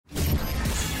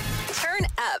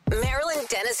up. Marilyn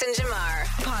Dennis and Jamar.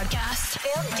 Podcast.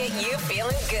 They'll get you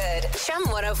feeling good. Chum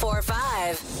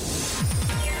 1045.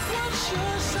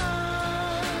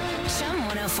 Chum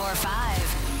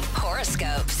 1045.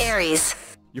 Horoscopes. Aries.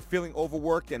 You're feeling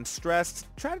overworked and stressed?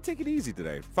 Try to take it easy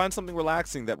today. Find something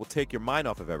relaxing that will take your mind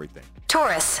off of everything.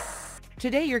 Taurus.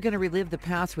 Today, you're going to relive the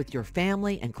past with your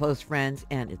family and close friends,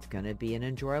 and it's going to be an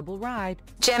enjoyable ride.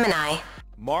 Gemini.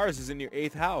 Mars is in your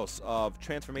 8th house of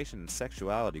transformation and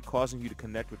sexuality, causing you to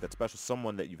connect with that special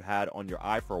someone that you've had on your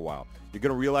eye for a while. You're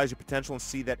going to realize your potential and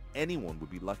see that anyone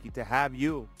would be lucky to have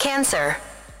you. Cancer.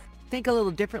 Think a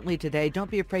little differently today.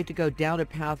 Don't be afraid to go down a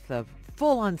path of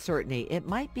full uncertainty. It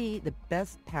might be the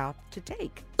best path to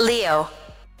take. Leo.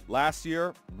 Last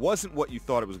year wasn't what you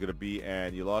thought it was going to be,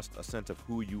 and you lost a sense of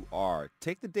who you are.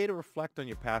 Take the day to reflect on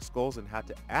your past goals and how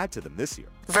to add to them this year.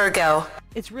 Virgo.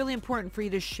 It's really important for you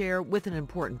to share with an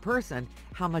important person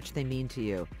how much they mean to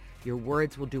you. Your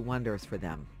words will do wonders for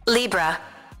them. Libra.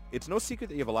 It's no secret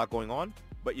that you have a lot going on,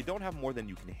 but you don't have more than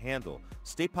you can handle.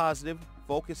 Stay positive,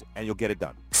 focus, and you'll get it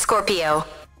done. Scorpio.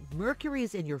 Mercury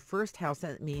is in your first house.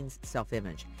 That means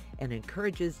self-image, and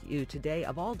encourages you today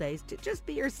of all days to just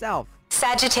be yourself.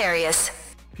 Sagittarius.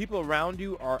 People around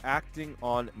you are acting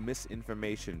on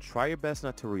misinformation. Try your best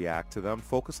not to react to them.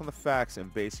 Focus on the facts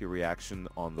and base your reaction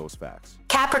on those facts.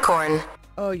 Capricorn.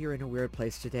 Oh, you're in a weird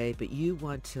place today, but you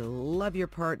want to love your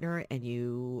partner and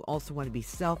you also want to be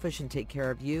selfish and take care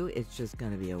of you. It's just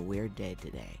going to be a weird day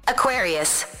today.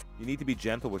 Aquarius. You need to be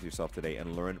gentle with yourself today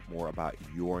and learn more about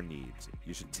your needs.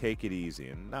 You should take it easy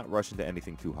and not rush into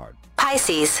anything too hard.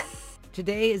 Pisces.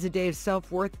 Today is a day of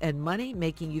self-worth and money,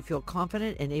 making you feel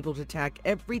confident and able to attack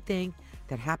everything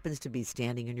that happens to be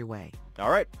standing in your way. All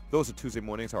right, those are Tuesday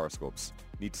morning's horoscopes.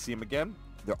 Need to see them again?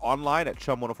 They're online at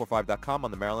chum1045.com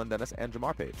on the Marilyn Dennis and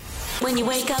Jamar page. When you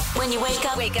wake up,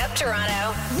 wake up,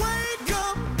 Toronto. Wake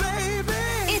up, baby.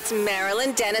 It's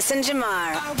Marilyn Dennis and Jamar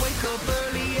I wake up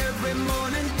early every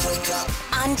morning. Wake up.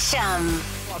 on Chum.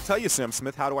 I'll tell you, Sam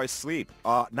Smith, how do I sleep?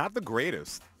 Not the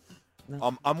greatest.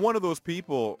 I'm one of those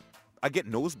people, I get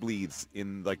nosebleeds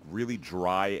in like really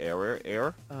dry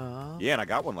air. Oh. Yeah, and I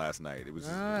got one last night. It was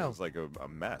like a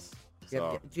mess.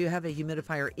 So Do you have a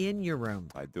humidifier in your room?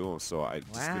 I do. So I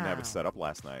just didn't have it set up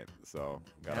last night. So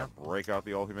gotta break out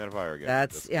the old humidifier again.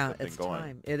 That's Get the it's thing going.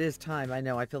 time. It is time. I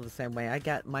know. I feel the same way. I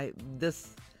got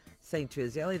this saying to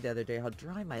Azalea the other day how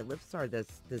dry my lips are this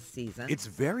season. It's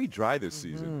very dry this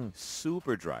season.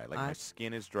 Super dry. Like my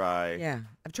skin is dry. Yeah,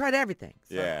 I've tried everything.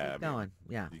 So Yeah, keep I mean, going.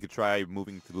 Yeah. You could try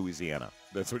moving to Louisiana.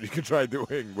 That's what you could try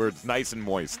doing, where it's nice and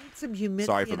moist. Some humidity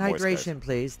Sorry for and the moist guys. hydration,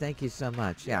 please. Thank you so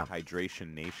much. Yeah.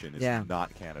 Hydration Nation is Yeah.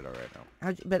 not Canada right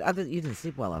now. But you didn't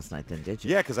sleep well last night, then, did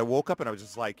you? Yeah, because I woke up and I was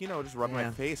just like, just rubbing Yeah.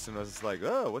 my face, and I was just like,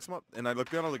 oh, what's my? And I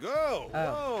looked down, I was like,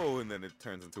 whoa, and then it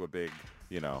turns into a big,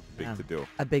 big to do.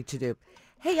 A big to-do.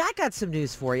 Hey, I got some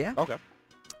news for you. Okay.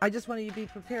 I just want you to be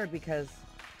prepared because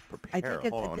I Prepare.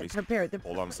 think Hold on, let me prepared.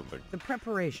 hold on to something. The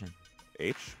preparation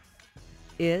H.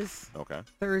 is Okay.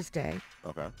 Thursday.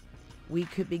 Okay. We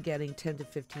could be getting 10 to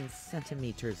 15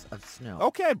 centimeters of snow.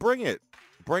 Okay, bring it.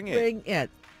 Bring it. Bring it.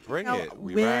 Bring Now, it.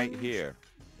 We right wind, here.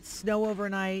 Snow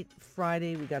overnight.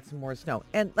 Friday, we got some more snow.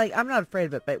 And, I'm not afraid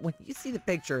of it, but when you see the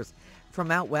pictures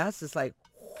from out west, it's like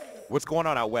What's going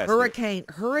on out west?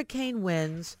 hurricane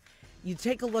winds. You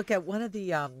take a look at one of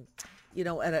the, at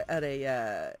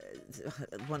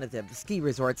one of the ski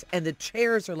resorts, and the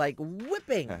chairs are like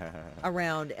whipping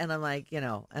around, and I'm like,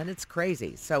 and it's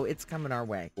crazy. So it's coming our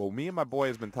way. Well, me and my boy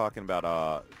has been talking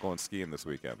about going skiing this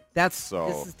weekend. This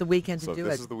is the weekend to do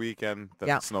this it. is the weekend that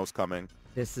Yeah. the snow's coming.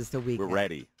 This is the weekend. We're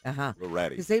ready. Uh-huh. We're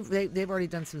ready. Because they've already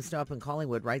done some snow up in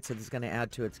Collingwood, right? So this is going to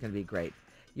add to it. It's going to be great.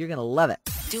 You're going to love it.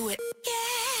 Do it.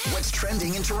 What's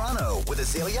trending in Toronto with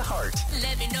Azalea Hart?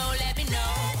 Let me know.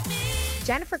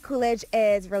 Jennifer Coolidge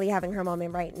is really having her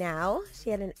moment right now. She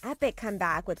had an epic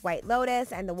comeback with White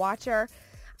Lotus and The Watcher.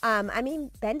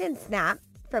 Bend and Snap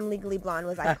from Legally Blonde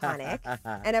was iconic.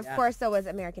 And of course, so was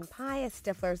American Pie as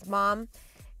Stifler's mom.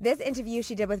 This interview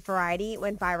she did with Variety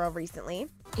went viral recently.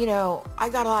 I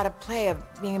got a lot of play of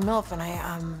being a MILF, and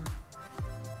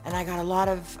I got a lot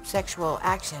of sexual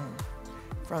action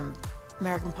from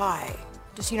American Pie.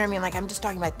 Just, you know what I mean? Like, I'm just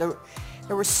talking about there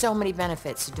were so many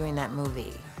benefits to doing that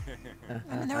movie.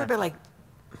 There were about like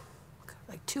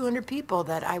 200 people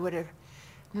that I would have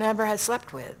never had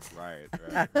slept with. Right.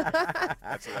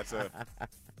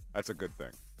 That's a good thing.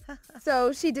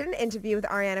 So she did an interview with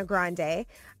Ariana Grande,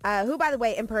 who, by the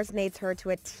way, impersonates her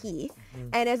to a T,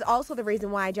 and is also the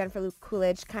reason why Jennifer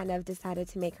Coolidge kind of decided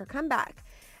to make her comeback.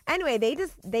 Anyway, they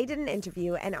did an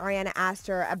interview, and Ariana asked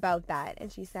her about that,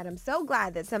 and she said, "I'm so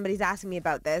glad that somebody's asking me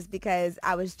about this because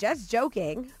I was just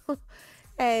joking."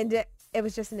 And it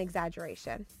was just an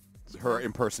exaggeration. Her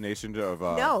impersonation of...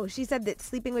 No, she said that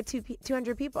sleeping with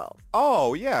 200 people.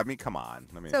 Oh, yeah. I mean, come on.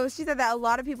 I mean... So she said that a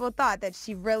lot of people thought that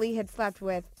she really had slept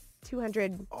with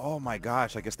 200. Oh, my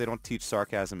gosh. I guess they don't teach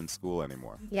sarcasm in school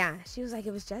anymore. Yeah, she was like,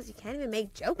 it was just, you can't even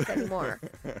make jokes anymore.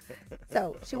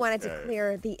 So she wanted to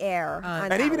clear the air. On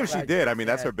And that even if one. she did, I mean,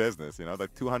 that's her business. You know,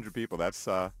 like 200 people, that's,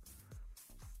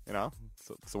 you know,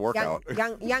 it's a workout.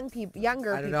 young people,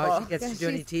 younger I don't people. know if she gets to do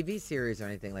any She's- TV series or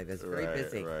anything like this. Very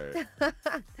busy. Right.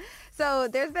 So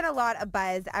there's been a lot of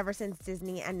buzz ever since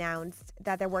Disney announced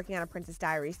that they're working on a Princess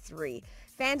Diaries 3.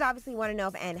 Fans obviously want to know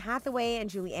if Anne Hathaway and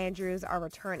Julie Andrews are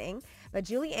returning, but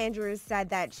Julie Andrews said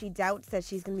that she doubts that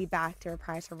she's going to be back to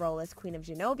reprise her role as Queen of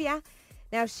Genovia.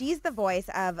 Now, she's the voice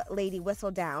of Lady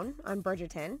Whistledown on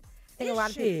Bridgerton. I think Is a lot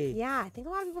of she? people, yeah, I think a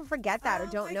lot of people forget that or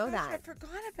don't my know gosh, I that. forgot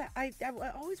about. I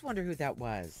always wonder who that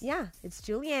was. Yeah, it's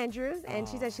Julie Andrews, and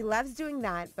she said she loves doing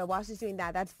that, but while she's doing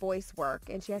that, that's voice work,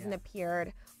 and she hasn't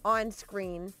appeared on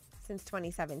screen since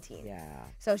 2017. Yeah.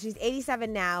 So she's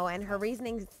 87 now, and her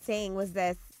reasoning saying was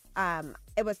this,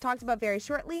 it was talked about very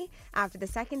shortly after the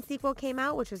second sequel came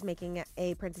out, which was making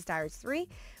a Princess Diaries 3,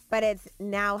 but it's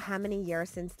now how many years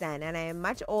since then, and I am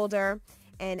much older,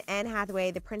 and Anne Hathaway,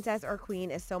 the princess or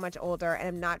queen, is so much older, and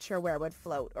I'm not sure where it would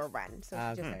float or run, so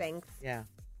she just thinks Yeah.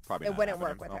 Probably it not wouldn't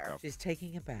happening. work with her. She's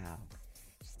taking a bow.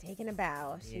 She's taking a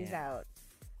bow. She's Yeah. out.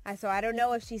 So I don't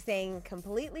know if she's saying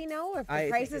completely no, or if I the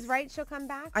think price is it's- right, she'll come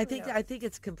back. I Who think knows?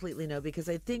 it's completely no, because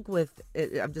I think with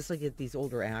I'm just looking at these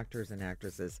older actors and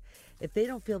actresses, if they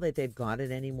don't feel that they've got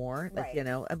it anymore, like, Right. you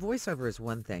know, a voiceover is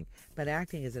one thing, but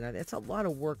acting is another. It's a lot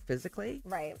of work physically.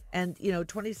 Right. And, you know,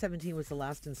 2017 was the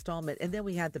last installment, and then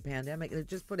we had the pandemic, and it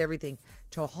just put everything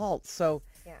to a halt. So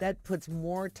Yeah. that puts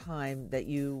more time that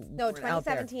you No, weren't out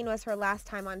there. 2017 was her last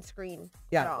time on screen.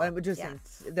 at Yeah, all. I'm just Yeah. saying,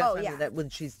 that's Oh, what I mean, yeah. that when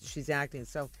she's acting.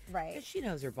 So Right. she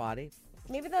knows her body.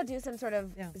 Maybe they'll do some sort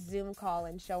of Yeah. Zoom call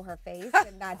and show her face,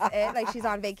 and that's it. Like she's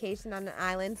on vacation on an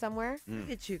island somewhere. Look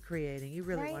at you creating. You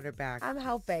really Right? want her back. I'm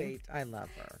helping. Sweet. I love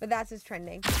her. But that's just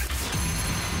trending.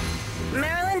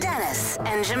 Marilyn Dennis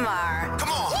and Jamar. Come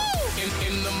on.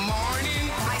 In the morning.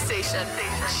 My station.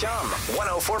 Chum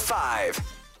 1045.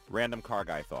 Random car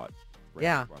guy thought.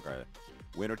 Yeah. Random car guy.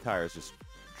 Winter tires just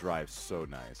drive so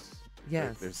nice.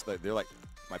 Yes. They're like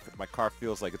my car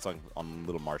feels like it's on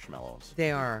little marshmallows.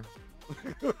 They are.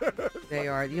 They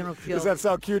are. You don't feel. Does that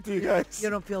sound cute to you guys? You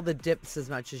don't feel the dips as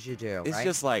much as you do. It's right?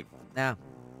 just like, no.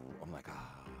 I'm like, ah.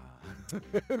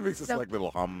 It makes this So- like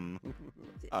little hum.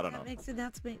 I don't know. That makes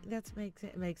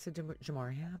it makes it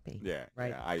Jamar happy. Yeah.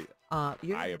 Right. Yeah,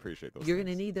 You're I gonna- appreciate those. You're going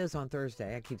to things. need those on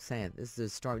Thursday. I keep saying this is a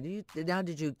storm.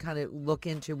 Did you kind of look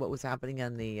into what was happening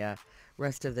on the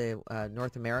rest of the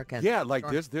North America? Yeah, like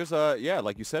storm? there's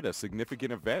like you said, a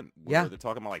significant event. Yeah. Where they're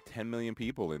talking about like 10 million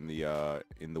people in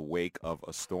the wake of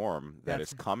a storm that is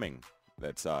That's- coming.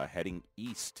 That's heading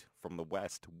east from the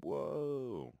west.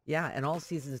 Whoa. Yeah, and all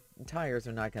season tires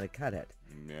are not going to cut it.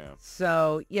 Yeah.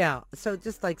 So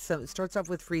just like it starts off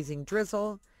with freezing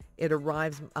drizzle. It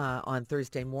arrives on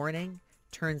Thursday morning,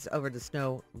 turns over to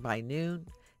snow by noon,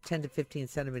 10 to 15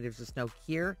 centimeters of snow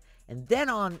here, and then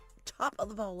on top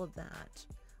of all of that,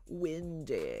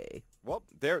 windy. Well,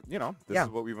 this Yeah. is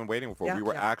what we've been waiting for. Yeah, We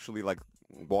were yeah. actually like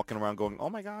walking around going, oh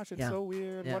my gosh, it's Yeah. so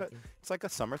weird. Yeah. It's like a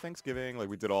summer Thanksgiving. Like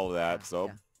we did all of that. So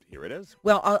yeah. here it is.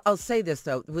 Well, I'll say this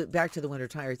though. Back to the winter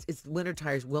tires. Winter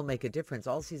tires will make a difference.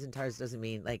 All season tires doesn't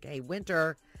mean like, hey,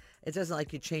 winter. It doesn't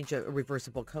like you change a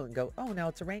reversible coat and go, oh, now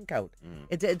it's a raincoat.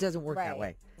 It doesn't work that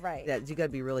way. Right. Yeah, you got to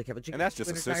be really careful. Did you And that's get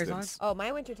just winter tires on? assistance. Oh,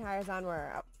 my winter tires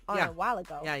were on Yeah. a while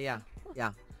ago. Yeah.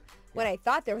 When I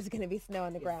thought there was going to be snow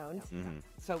on the ground.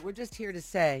 So we're just here to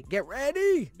say, get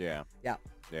ready. Yeah. Yeah.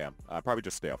 Yeah. Probably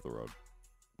just stay off the road.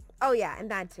 Oh yeah,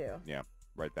 and that too. Yeah.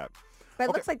 Right. That. But it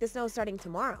Okay. looks like the snow's starting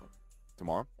tomorrow.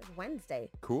 Tomorrow. It's Wednesday.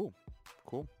 Cool.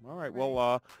 All right.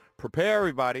 Well, prepare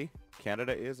everybody.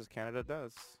 Canada is as Canada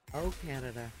does. Oh,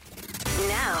 Canada.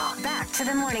 Now, back to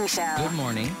the morning show. Good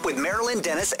morning. With Marilyn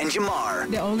Dennis and Jamar.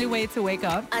 The only way to wake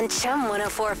up. On Chum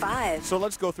 1045. So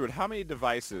let's go through it. How many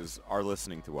devices are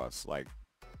listening to us? Like,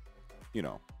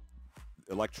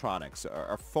 electronics.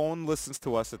 Our phone listens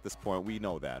to us at this point. We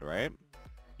know that, right?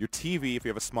 Your TV, if you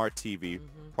have a smart TV,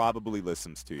 probably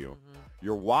listens to you.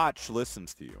 Your watch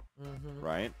listens to you,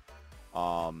 right?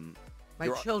 My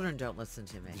Your- children don't listen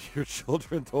to me. Your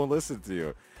children don't listen to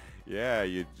you. Yeah,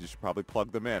 you should probably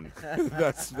plug them in.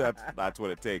 that's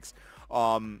what it takes.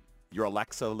 Your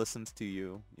Alexa listens to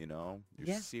you. Your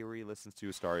Yeah. Siri listens to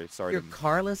you. Sorry. Your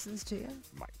car listens to you?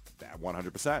 That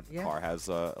 100%. Yeah. Car has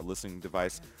a listening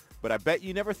device. But I bet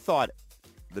you never thought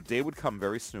the day would come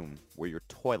very soon where your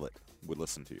toilet would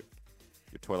listen to you.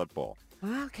 your toilet bowl.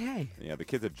 Okay. Yeah, the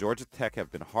kids at Georgia Tech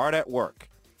have been hard at work.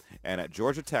 And at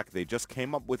Georgia Tech, they just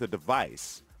came up with a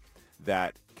device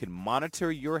that can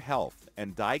monitor your health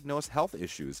and diagnose health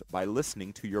issues by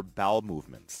listening to your bowel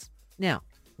movements. Now,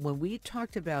 when we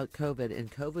talked about COVID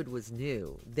and COVID was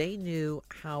new, they knew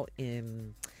how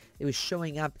it was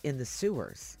showing up in the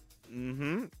sewers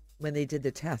Mm-hmm. when they did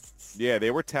the tests. Yeah,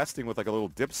 they were testing with like a little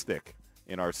dipstick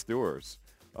in our sewers.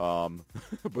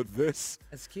 But this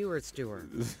A skewer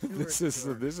steward. this is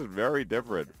very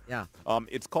different. Yeah.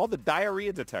 It's called the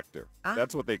diarrhea detector. Ah.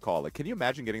 That's what they call it. Can you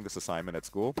imagine getting this assignment at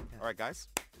school? All right, guys,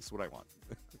 this is what I want.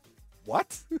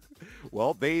 What?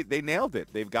 Well, they nailed it.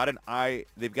 They've got an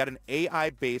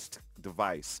AI-based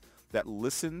device that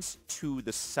listens to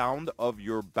the sound of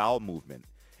your bowel movement,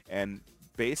 and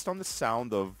based on the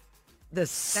sound of The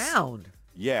sound.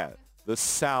 the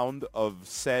sound of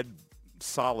said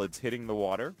solids hitting the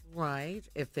water. Right,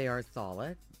 if they are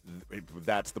solid.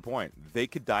 That's the point. They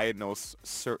could diagnose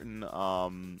certain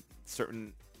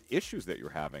issues that you're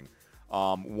having.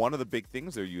 One of the big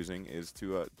things they're using is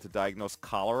to diagnose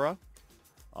cholera,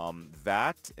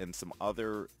 that, and some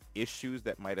other issues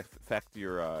that might affect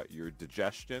your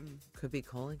digestion. Could be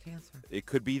colon cancer. It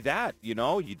could be that. You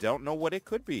don't know what it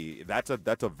could be. That's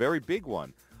a very big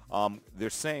one. They're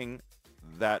saying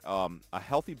that a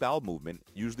healthy bowel movement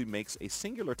usually makes a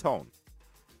singular tone.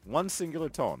 One singular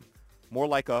tone. More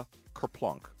like a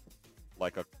kerplunk.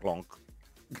 Like a clunk.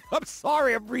 I'm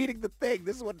sorry, I'm reading the thing.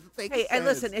 This is what the thing Hey, says. and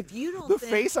listen, if you don't The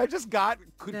think... face I just got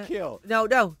could kill. No.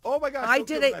 Oh my gosh. I don't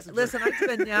did kill the it. messenger. Listen, I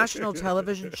did a national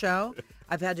television show.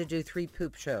 I've had to do 3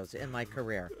 poop shows in my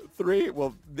career. 3?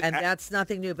 Well, And that's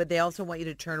nothing new, but they also want you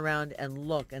to turn around and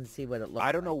look and see what it looks like.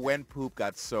 I don't know when poop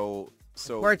got so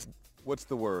Important. what's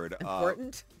the word?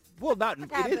 Important? Well, not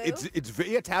Taboo? it's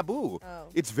very taboo. Oh.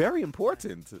 It's very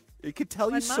important. It could tell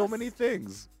you One so must. many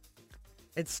things.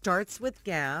 It starts with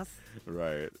gas,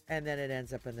 Right. and then it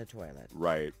ends up in the toilet.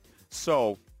 Right.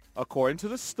 So, according to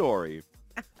the story,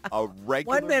 a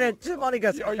regular... 1 minute. Timoni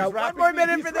goes, Are you "Got one wrapping more me?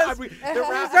 minute He's for this. wrapping- they're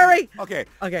wrapping- Sorry. Okay.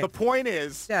 Okay. The point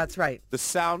is, That's right. the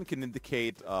sound can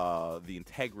indicate the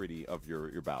integrity of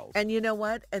your bowels. And you know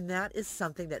what? And that is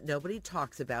something that nobody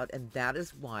talks about, and that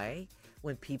is why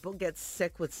when people get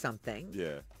sick with something,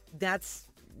 Yeah. that's,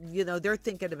 they're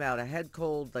thinking about a head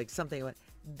cold, like something.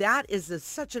 That is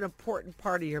such an important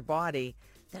part of your body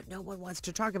that no one wants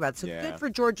to talk about. So Yeah. good for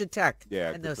Georgia Tech Yeah,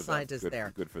 and good those for them. scientists Good-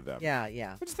 there. Good for them. Yeah,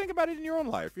 yeah, But just think about it in your own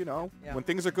life, Yeah. When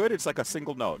things are good, it's like a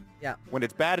single note. yeah. When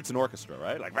it's bad, it's an orchestra,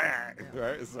 right? Like, right?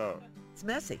 So, It's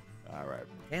messy. all right.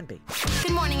 Can be.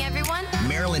 Good morning, everyone.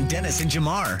 Marilyn Dennis and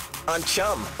Jamar on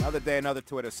Chum. Another day, another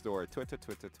Twitter story. Twitter.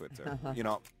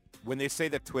 When they say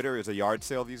that Twitter is a yard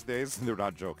sale these days, they're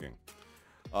not joking.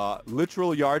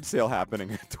 Literal yard sale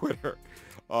happening at Twitter.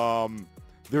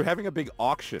 They're having a big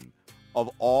auction of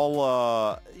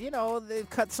all, they've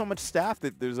cut so much staff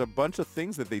that there's a bunch of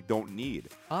things that they don't need.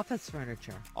 Office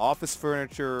furniture. Office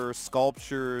furniture,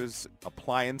 sculptures,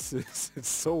 appliances. It's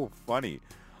so funny.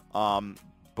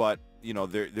 But,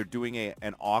 they're doing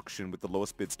an auction with the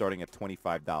lowest bid starting at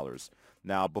 $25.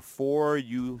 Now, before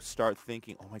you start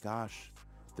thinking, oh my gosh,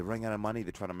 they're running out of money,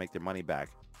 they're trying to make their money back,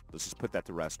 let's just put that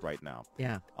to rest right now.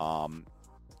 Yeah.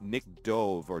 Nick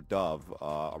Dove,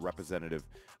 a representative,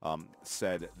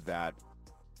 said that,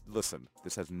 listen,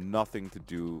 this has nothing to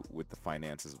do with the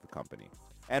finances of the company.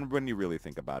 And when you really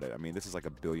think about it, I mean, this is like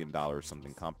 $1 billion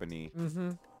something company.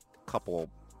 Mm-hmm. Couple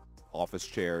office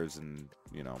chairs and,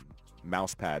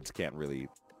 mouse pads can't really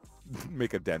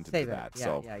make a dent into Save it. that. Yeah,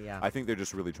 So yeah. I think they're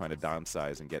just really trying to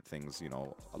downsize and get things,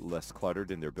 less cluttered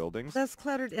in their buildings. Less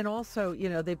cluttered, and also,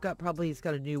 he's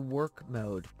got a new work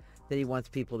mode that he wants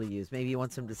people to use. Maybe he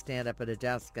wants them to stand up at a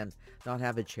desk and not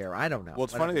have a chair. I don't know. Well,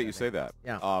 it's funny that you say that.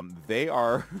 Yeah. They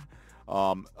are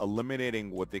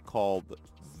eliminating what they call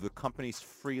the company's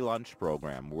free lunch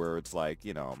program, where it's like,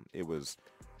 it was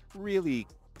really,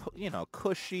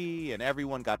 cushy, and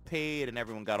everyone got paid, and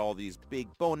everyone got all these big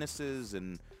bonuses,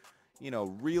 and,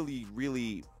 really,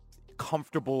 really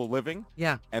comfortable living.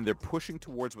 Yeah. And they're pushing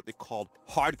towards what they called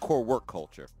hardcore work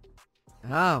culture.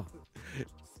 Oh,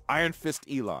 Iron Fist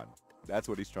Elon. That's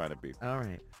what he's trying to be. all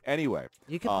right. Anyway.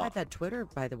 You can buy that Twitter,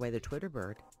 by the way, the Twitter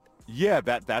bird. Yeah,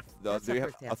 That's they up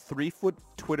have for sale. a 3-foot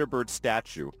Twitter bird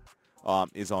statue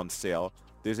is on sale.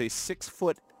 There's a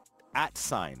 6-foot @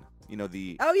 sign.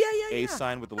 The Oh, yeah, A yeah.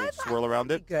 sign with the little I thought swirl around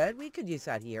that'd it. be good. We could use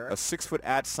that here. A 6-foot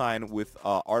 @ sign with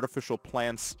artificial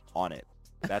plants on it.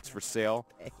 That's for sale.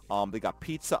 They got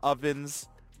pizza ovens,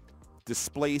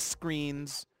 display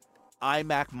screens,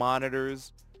 iMac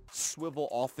monitors, swivel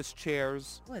office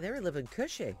chairs. Boy, they were living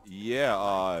cushy.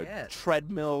 Yeah, Yes.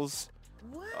 treadmills,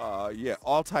 What? Yeah,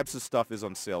 all types of stuff is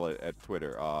on sale at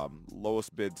Twitter.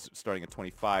 Lowest bids starting at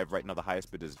 25. Right now, the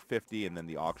highest bid is 50, and then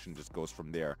the auction just goes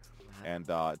from there. And it's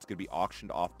going to be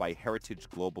auctioned off by Heritage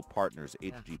Global Partners,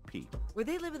 HGP. Were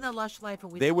they living the lush life?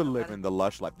 And we They didn't were know about living it? the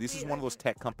lush life. This is one of those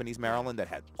tech companies, Marilyn, that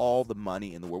had all the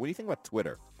money in the world. What do you think about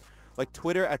Twitter? Like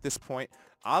Twitter at this point,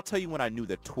 I'll tell you when I knew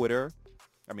that Twitter,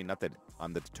 I mean, not that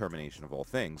I'm the determination of all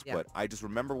things, Yeah. but I just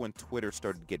remember when Twitter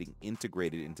started getting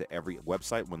integrated into every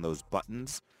website, when those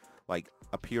buttons like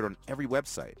appeared on every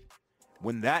website.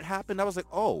 When that happened, I was like,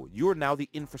 oh, you're now the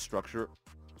infrastructure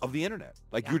of the internet.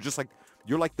 Like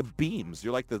you're like the beams.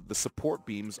 You're like the support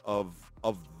beams of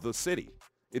the city.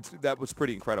 That was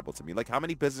pretty incredible to me. Like how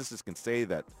many businesses can say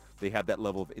that they have that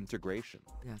level of integration?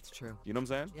 Yeah, it's true. You know what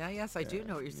I'm saying? Yeah, yes, I do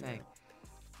know what you're saying.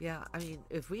 Yeah, I mean,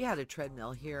 if we had a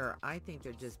treadmill here, I think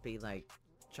there'd just be like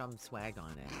chum swag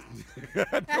on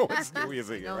it. No one's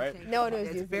using it, No, right? thank No you. one was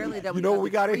It's using barely it. that You know what got we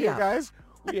the got in free here, up. guys?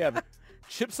 We have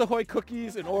Chips Ahoy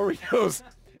cookies and Oreos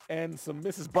and some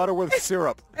Mrs. Butterworth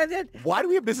syrup. And then, Why do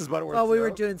we have Mrs. Butterworth well, we were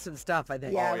syrup? doing some stuff, I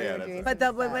think. Yeah, Oh, we yeah, were that's doing it. But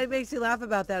some what stuff. makes you laugh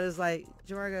about that is like,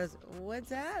 Jamar goes, what's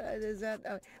that? Is that,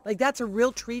 like, that's a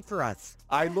real treat for us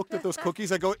I looked at those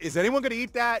cookies. I go, is anyone going to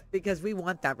eat that? because we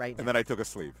want that right now. And then I took a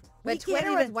sleeve. But We can't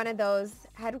Twitter was even- one of those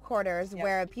headquarters Yeah.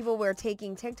 where people were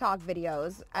taking TikTok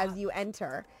videos as you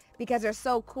enter because they're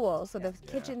so cool. So the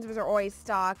kitchens are always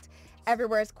stocked.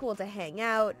 Everywhere is cool to hang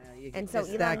out. Yeah, you And can so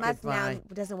just stack Elon it Musk now by.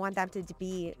 doesn't want that to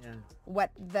be Yeah. what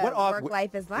the What work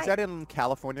life is like. Is that in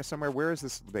California somewhere? Where is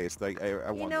this based? Like, I you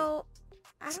wonder. know,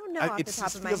 I don't know off It the top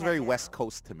just of my feels head very now. West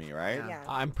Coast to me, right? Yeah.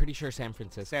 I'm pretty sure San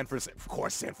Francisco. San Francisco. Of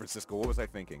course, San Francisco. What was I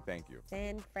thinking? Thank you.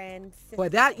 San Francisco. Boy,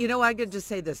 that, you know, I could just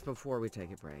say this before we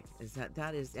take a break, is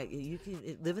that is, you can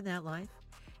live in that life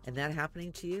and that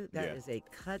happening to you, that Yeah. is a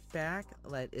cutback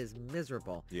that is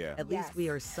miserable. Yeah. At least Yes. we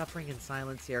are suffering in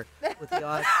silence here with the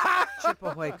odd Chip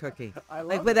Ahoy cookie.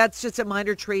 But that's just a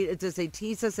minor treat. It's just they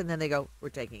tease us and then they go, we're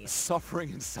taking it.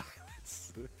 Suffering in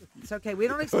silence. It's okay. We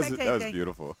don't That was, expect that was anything.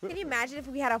 beautiful. Can you imagine if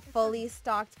we had a fully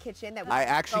stocked kitchen that we I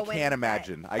could actually go in can't and set?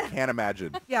 imagine. I can't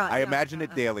imagine. Yeah, I yeah, imagine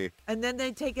it daily. And then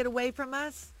they take it away from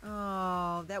us?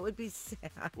 Oh, that would be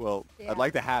sad. Well, Yeah, I'd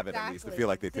like to have it at least to exactly. feel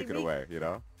like they See, took it we- away, you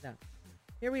know? No.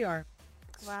 Here we are,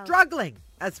 Wow. struggling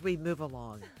as we move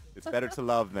along. It's better to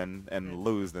love and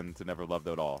lose than to never love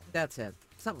at all. That's it.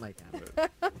 Something like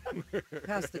that.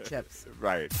 Pass the chips.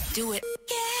 Right. Do it.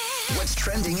 What's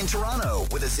trending in Toronto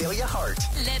with Azalea Hart?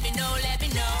 Let me know, let me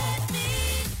know.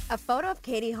 A photo of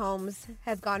Katie Holmes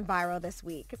has gone viral this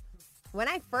week. When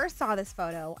I first saw this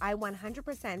photo, I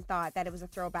 100% thought that it was a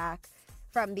throwback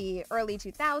from the early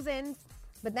 2000s,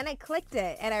 but then I clicked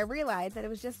it and I realized that it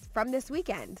was just from this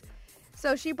weekend.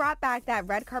 So she brought back that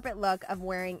red carpet look of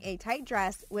wearing a tight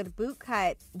dress with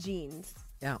bootcut jeans.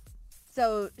 Yeah.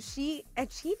 So she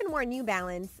even wore New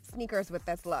Balance sneakers with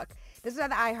this look. This is on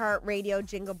the iHeartRadio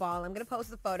Jingle Ball. I'm going to post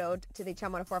the photo to the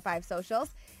Chum 1045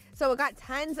 socials. So it got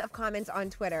tons of comments on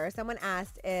Twitter. Someone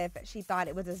asked if she thought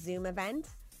it was a Zoom event.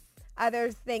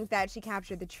 Others think that she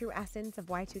captured the true essence of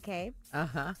Y2K.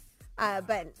 Uh-huh.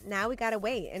 But now we got to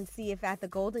wait and see if at the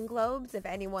Golden Globes, if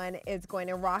anyone is going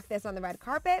to rock this on the red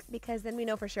carpet, because then we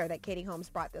know for sure that Katie Holmes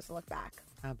brought this look back.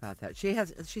 How about that?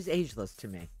 She's ageless to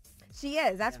me. She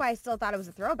is. That's why I still thought it was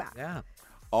a throwback. Yeah.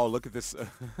 Oh, look at this.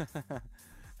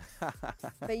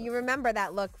 But you remember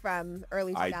that look from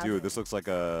early 2000s. I do. This looks like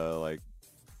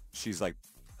she's like,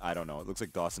 I don't know. It looks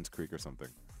like Dawson's Creek or something.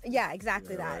 Yeah,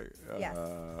 exactly that. Right. Yes.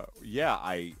 Yeah,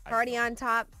 I Party on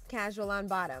top, casual on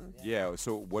bottom. Yeah,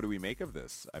 so what do we make of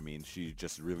this? I mean, she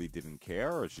just really didn't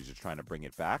care, or she's just trying to bring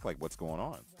it back? Like, what's going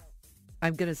on?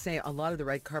 I'm going to say a lot of the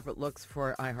red carpet looks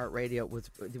for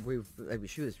iHeartRadio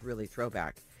she was really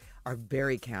throwback, are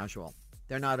very casual.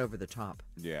 They're not over the top.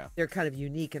 Yeah. They're kind of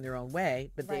unique in their own way,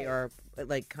 but they Right. are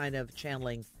like kind of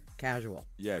channeling casual.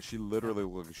 Yeah, she literally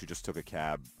looked like she just took a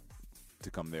cab to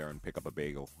come there and pick up a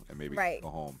bagel and maybe Right. go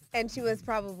home. And she was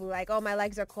probably like, oh, my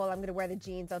legs are cold. I'm going to wear the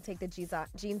jeans. I'll take the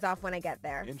jeans off when I get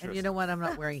there. Interesting. And you know what? I'm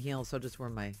not wearing heels, so just wear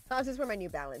my I'll just wear my New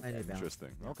Balance. New Balance. Interesting.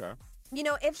 Okay. You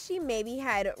know, if she maybe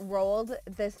had rolled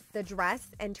the dress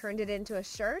and turned it into a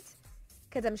shirt,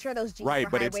 because I'm sure those jeans Right,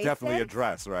 were but it's definitely a high-waisted,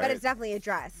 dress, right? But it's definitely a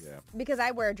dress. Yeah. Because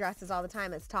I wear dresses all the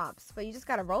time as tops. But you just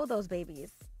got to roll those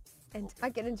babies and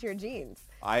tuck it into your jeans.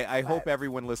 I hope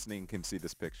everyone listening can see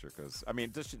this picture because, I mean,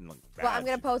 it just shouldn't look bad. Well, I'm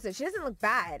going to post it. She doesn't look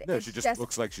bad. No, It's she just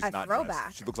looks like she's a not throwback.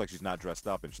 dressed. She looks like she's not dressed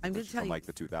up, and she I'm looks gonna from tell you, like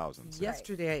the 2000s.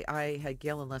 Yesterday, I had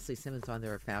Gail and Leslie Simmons on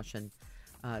their fashion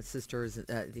sisters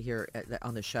here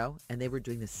on the show, and they were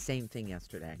doing the same thing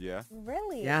yesterday. Yeah.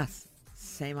 Really? Yes,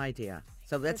 same idea.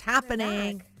 So that's Let's bring it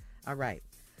happening. back. All right.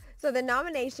 So the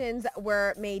nominations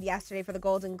were made yesterday for the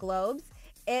Golden Globes,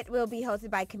 It will be hosted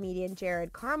by comedian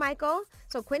Jared Carmichael.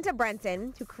 So Quinta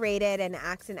Brunson, who created and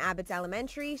acts in Abbott's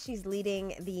Elementary, she's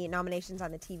leading the nominations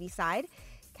on the TV side.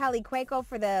 Kelly Cuoco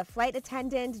for The Flight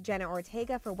Attendant, Jenna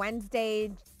Ortega for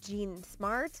Wednesday, Jean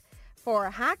Smart for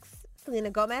Hacks,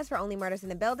 Selena Gomez for Only Murders in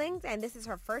the Buildings, and this is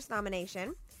her first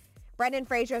nomination. Brendan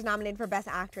Fraser is nominated for Best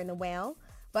Actor in The Whale,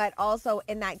 but also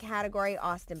in that category,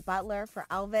 Austin Butler for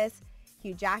Elvis,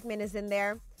 Hugh Jackman is in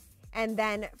there. And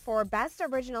then for Best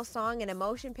Original Song in a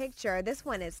Motion Picture, this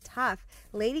one is tough.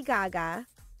 Lady Gaga,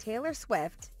 Taylor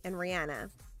Swift, and Rihanna.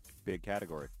 Big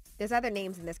category. There's other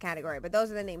names in this category, but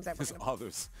those are the names that we're There's gonna...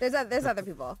 others. There's other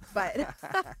people, but...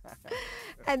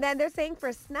 And then they're saying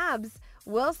for snubs,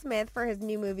 Will Smith for his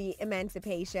new movie,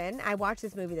 Emancipation. I watched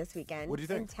this movie this weekend. What do you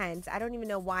think? Intense. I don't even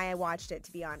know why I watched it,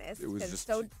 to be honest. It was 'cause just...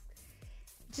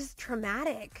 it's just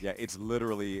traumatic. Yeah, it's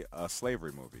literally a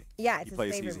slavery movie. Yeah, it's he a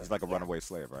plays, slavery he's movie, like a yeah. runaway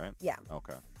slave, right? Yeah.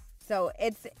 Okay. So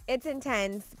it's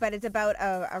intense, but it's about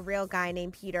a real guy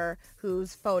named Peter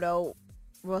whose photo,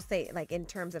 we'll say, like in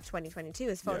terms of 2022,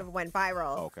 his photo Yeah. went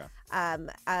viral. Okay.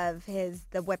 Of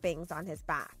the whippings on his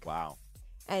back. Wow.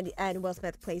 And Will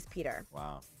Smith plays Peter.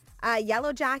 Wow.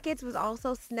 Yellow Jackets was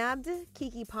also snubbed.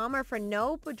 Keke Palmer for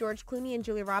Nope. George Clooney and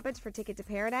Julia Roberts for Ticket to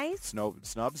Paradise.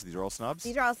 Snubs? These are all snubs?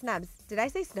 These are all snubs. Did I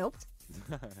say Snoped?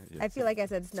 Yeah, I feel like I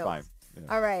said it's Snoped. fine.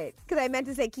 Yeah. All right, because I meant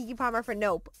to say Keke Palmer for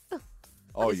Nope.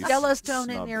 Oh, Is you Yellowstone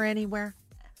in snubbed. here anywhere?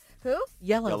 Who?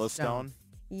 Yellowstone.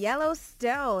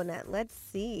 Yellowstone. Let's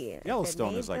see. if it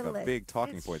Yellowstone made is like the a list. big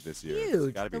talking It's point this year. Huge.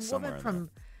 It's got to be the somewhere woman in from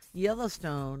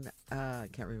Yellowstone,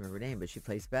 can't remember her name, but she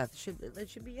plays Beth. It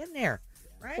should be in there,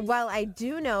 right? Well, I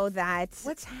do know that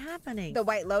What's happening? The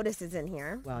White Lotus is in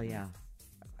here. Well, yeah.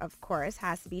 Of course,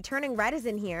 has to be. Turning Red is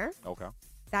in here. there. Okay.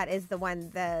 That is the one,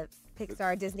 the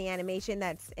Pixar Disney animation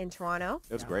that's in Toronto.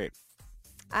 It was great.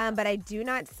 But I do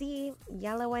not see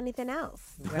Yellow anything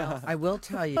else. Well, I will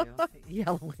tell you,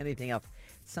 Yellow anything else.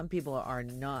 Some people are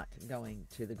not going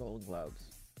to the Golden Globes.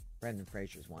 Brendan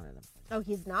Fraser's one of them. Oh,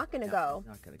 he's not going to No, go. he's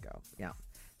not going to go. Yeah.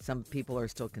 Some people are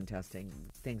still contesting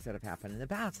things that have happened in the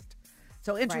past.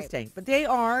 So interesting. But they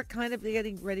are kind of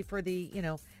getting ready for the,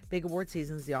 big award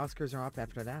seasons. The Oscars are up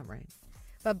after that, right?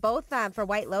 But both for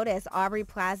White Lotus, Aubrey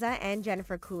Plaza and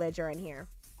Jennifer Coolidge are in here.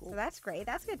 So that's great.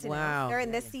 That's good to Wow. know. They're in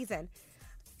Yeah, this season.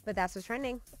 But that's what's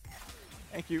trending.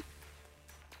 Thank you.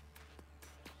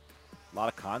 A lot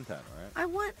of content, right?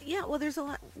 Well, there's a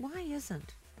lot. Why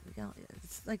isn't?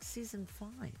 It's like season 5.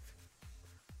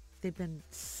 They've been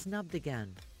snubbed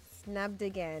again. Snubbed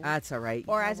again. That's all right.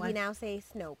 or You know as we what? now say,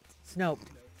 Snoped. Snoped.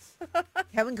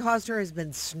 Kevin Costner has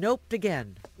been snoped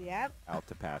again. Yep. Out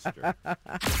to pasture.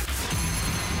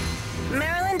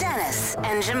 Marilyn Dennis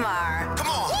and Jamar. Come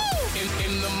on.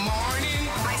 In the morning.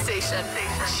 My station.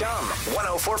 Chum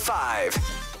 1045.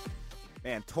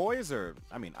 Man, toys are,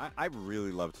 I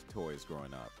really loved toys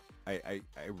growing up. I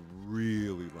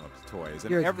really loved toys.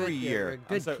 And You're a every good, year. you're a I'm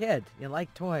good so- kid. You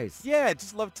like toys. Yeah, I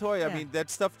just love toys. Yeah. I mean, that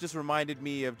stuff just reminded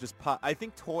me of just pop. I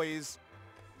think toys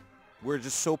were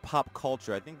just so pop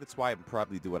culture. I think that's why I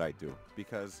probably do what I do,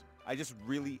 because I just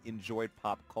really enjoyed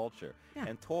pop culture. Yeah.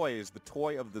 And toys, the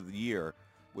toy of the year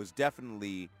was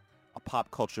definitely a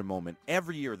pop culture moment.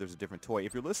 Every year there's a different toy.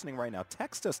 If you're listening right now,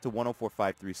 text us to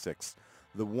 104536.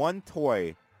 The one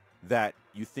toy that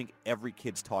you think every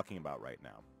kid's talking about right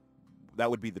now. That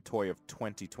would be the toy of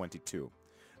 2022.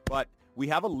 But we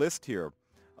have a list here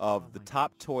of the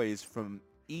top toys from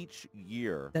each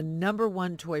year. The number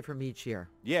one toy from each year.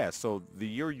 Yeah, so the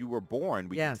year you were born,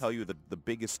 we can Yes. tell you the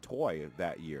biggest toy of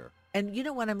that year. And you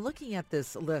know what? I'm looking at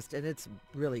this list, and it's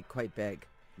really quite big.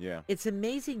 Yeah. It's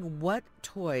amazing what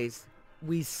toys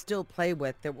we still play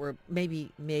with that were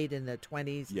maybe made in the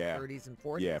 20s, Yeah. 30s, and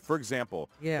 40s. Yeah, for example,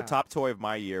 Yeah. the top toy of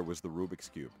my year was the Rubik's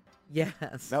Cube.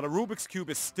 Yes. Now, the Rubik's Cube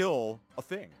is still a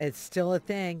thing. It's still a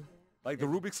thing. Like, the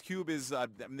Rubik's Cube is, there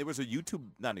was a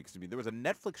there was a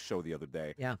Netflix show the other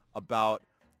day Yeah. about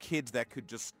kids that could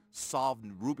just solve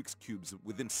Rubik's Cubes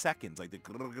within seconds. Like,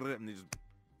 and they just,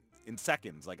 in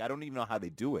seconds. Like, I don't even know how they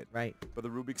do it. Right. But the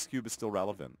Rubik's Cube is still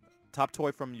relevant. Top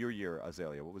toy from your year,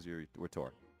 Azalea. What was your toy?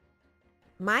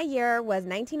 My year was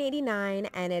 1989,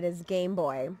 and it is Game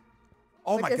Boy,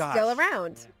 Oh, which my is gosh. still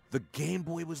around. The Game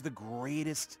Boy was the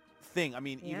greatest thing. I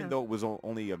mean, Yeah. even though it was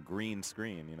only a green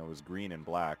screen, it was green and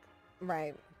black.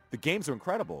 Right. The games are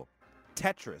incredible.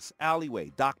 Tetris,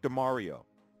 Alleyway, Dr. Mario.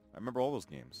 I remember all those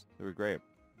games. They were great.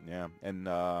 Yeah. And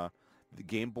the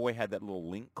Game Boy had that little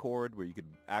link cord where you could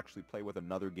actually play with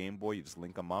another Game Boy. You just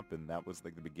link them up, and that was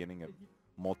like the beginning of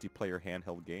multiplayer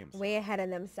handheld games. Way ahead of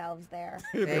themselves there.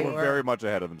 They They were were. very much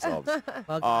ahead of themselves.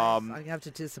 Well, guys, Um, I have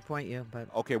to disappoint you,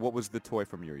 but Okay, what was the toy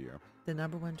from your year? the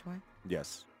number one toy?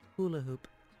 Yes. Hula hoop.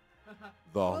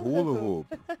 The hula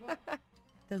hoop.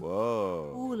 The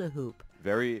Whoa. hula hoop.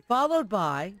 Very, Followed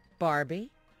by Barbie,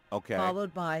 okay.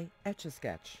 followed by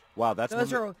Etch-a-Sketch. Wow, that's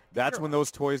Those when, are- that's those when are-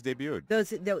 those toys debuted.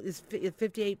 Those is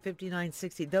 58, 59,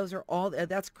 60. Those are all,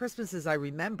 that's Christmases I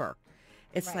remember.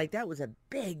 It's Right. like that was a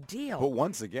big deal. But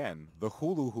once again, the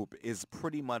hula hoop is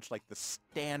pretty much like the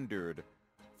standard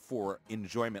for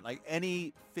enjoyment. Like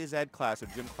any phys ed class or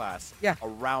gym class Yeah.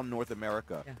 around North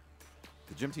America, Yeah.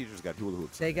 the gym teachers got hula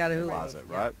hoops. They in got a their hula closet, hoop,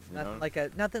 right? yeah. You know?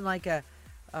 Nothing like a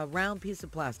round piece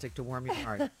of plastic to warm your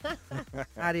heart.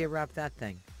 How do you wrap that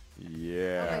thing?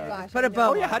 Yeah. Oh my gosh. Put a I know. bow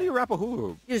Oh yeah, on how do it. you wrap a hula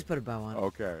hoop? You just put a bow on it.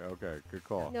 Okay, good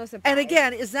call. No surprise. And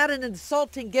again, is that an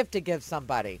insulting gift to give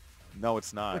somebody? No,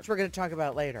 it's not. Which we're going to talk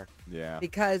about later. Yeah.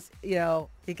 Because, you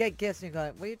get gifts and you're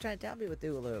going, what are you trying to tell me with the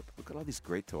hula hoop? Look at all these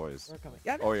great toys. Work on it.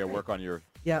 Yeah, Oh that's yeah, great. work on your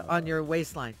Yeah, on your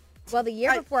waistline. Well, the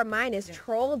year before mine is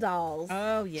troll dolls.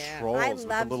 Oh, yeah. trolls with the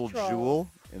loved little trolls. jewel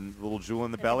and the little jewel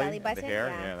in the the belly, belly and the button, hair.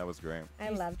 yeah. Yeah, that was great. I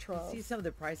love You trolls. see some of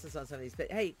the prices on some of these. But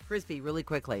hey, Frisbee, really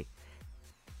quickly.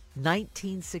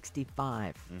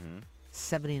 1965,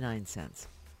 79 cents.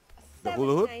 The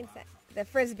hula hoop? 79 cents. The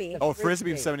frisbee. Oh,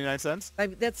 frisbee, Frisbee. 79 cents? I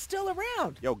mean, that's still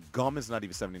around. Yo, gum is not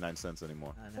even 79 cents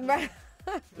anymore. Right.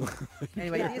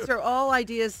 Anyway, these are all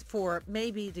ideas for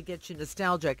maybe to get you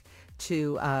nostalgic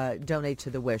to donate to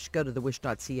the Wish. Go to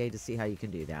thewish.ca to see how you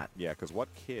can do that. Yeah, because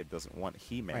what kid doesn't want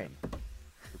He-Man?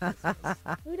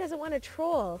 Who doesn't want a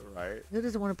troll? Right. Who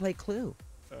doesn't want to play Clue?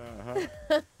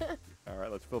 All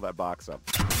right, let's fill that box up.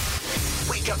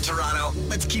 Wake up, Toronto.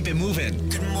 Let's keep it moving.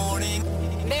 Good morning.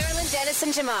 Marilyn Dennis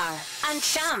and Jamar on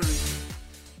Chum.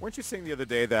 Weren't you saying the other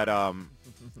day that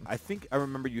I think I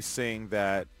remember you saying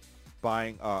that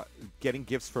getting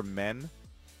gifts for men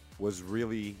was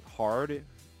really hard?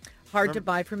 Hard to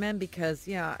buy for men because,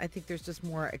 yeah, I think there's just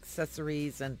more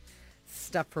accessories and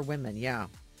stuff for women. Yeah.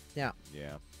 Yeah.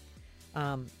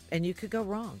 And you could go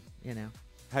wrong,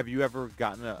 Have you ever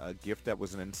gotten a gift that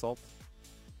was an insult?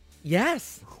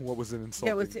 Yes. What was an insult?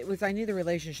 Yeah, it was. I knew the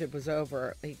relationship was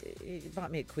over. He bought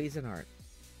me a Cuisinart,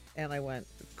 and I went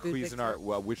food mixer. Cuisinart.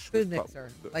 Well, which Food was mixer.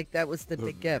 Like that was the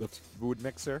big gift. The food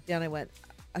mixer. Yeah, and I went.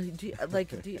 Do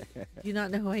you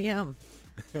not know who I am?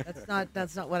 That's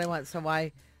not what I want. So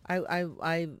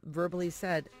I verbally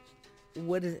said,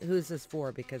 who's this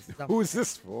for? Because Who is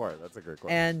this for? That's a good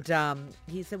question. And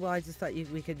he said, well, I just thought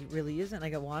we could really use it. And I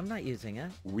go, well, I'm not using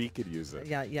it. We could use it.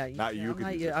 Yeah. Not you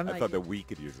could use it. I thought that we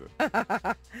could use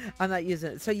it. I'm not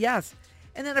using it. So yes.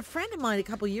 And then a friend of mine a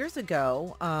couple years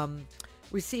ago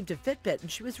received a Fitbit,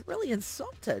 and she was really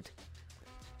insulted.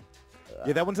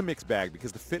 Yeah, that one's a mixed bag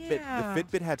because the Yeah.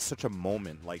 Fitbit had such a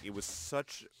moment. Like it was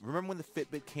such. Remember when the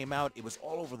Fitbit came out? It was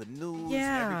all over the news.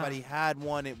 Yeah. Everybody had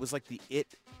one. It was like the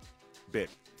Fitbit. You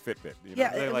know? Yeah,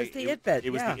 They're it was like, the it bit, It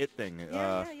was yeah. the it thing.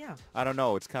 Yeah. I don't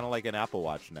know. It's kind of like an Apple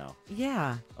Watch now.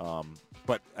 Yeah.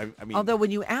 But I mean, Although when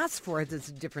you ask for it, it's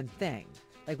a different thing.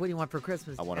 Like, what do you want for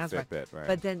Christmas? I want a Ask for it. Fitbit, right.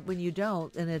 But then when you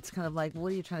don't, and it's kind of like, what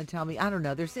are you trying to tell me? I don't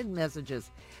know. There's hidden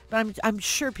messages. But I'm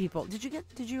sure people, did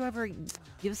you ever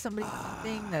give somebody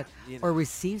something that, or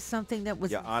receive something that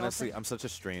was yeah, insulting? honestly, I'm such a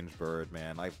strange bird,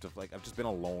 man. I've just been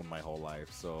alone my whole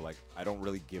life, so like I don't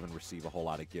really give and receive a whole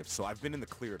lot of gifts. So I've been in the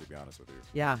clear, to be honest with you.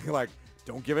 Yeah. Like,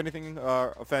 don't give anything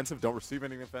offensive. Don't receive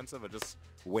anything offensive. I just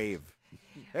wave.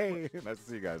 Hey, nice to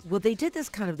see you guys. Well, they did this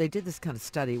kind of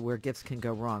study where gifts can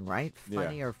go wrong, right?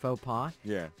 Funny Yeah. or faux pas.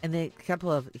 Yeah. And a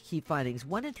couple of key findings.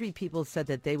 1 in 3 people said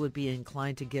that they would be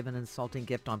inclined to give an insulting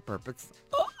gift on purpose.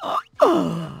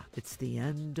 It's the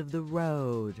end of Oh.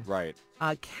 road. Right.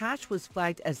 Cash was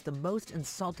flagged as the most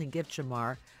insulting gift,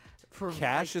 Shamar. For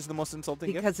Cash is the most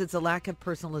insulting gift? because it's a lack of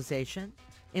personalization,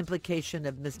 implication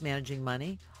of mismanaging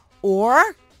money,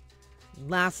 or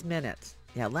last minute.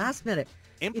 Yeah, last minute.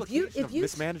 Implication of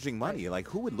mismanaging money. Like,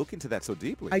 who would look into that so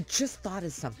deeply? I just thought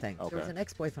of something. Okay. There was an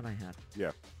ex-boyfriend I had,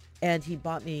 yeah. and he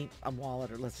bought me a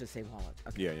wallet, or let's just say wallet.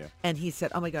 Okay. Yeah. And he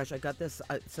said, oh my gosh, I got this,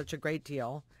 such a great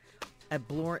deal at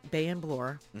Bay and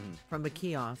Bloor from a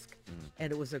kiosk,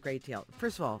 and it was a great deal.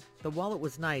 First of all, the wallet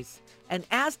was nice, and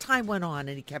as time went on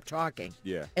and he kept talking,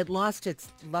 Yeah. it lost its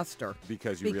luster.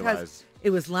 Because you realized. It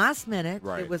was last minute.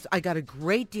 Right. I got a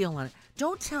great deal on it.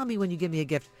 Don't tell me when you give me a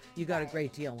gift, you got a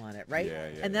great deal on it, right? Yeah,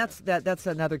 and that's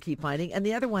another key finding. And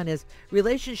the other one is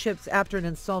relationships after an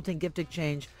insulting gift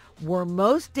exchange were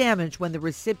most damaged when the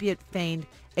recipient feigned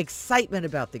excitement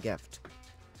about the gift.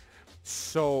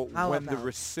 So How when the about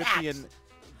recipient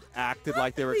acted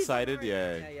like they were excited,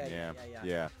 Yeah.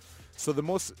 yeah. So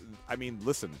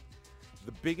listen,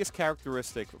 the biggest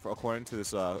characteristic, according to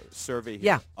this survey here,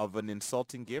 Yeah. of an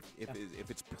insulting gift, if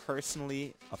it's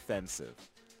personally offensive,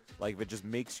 like if it just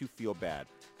makes you feel bad.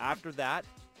 After that,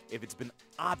 if it's been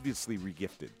obviously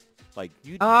regifted. Like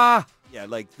you, Ah, yeah,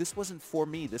 like this wasn't for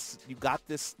me. You got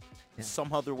this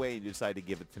some other way and you decided to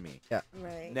give it to me. yeah.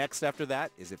 Right. Next after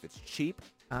that is if it's cheap.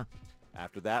 Ah,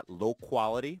 After that, low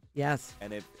quality. yes.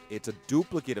 And if it's a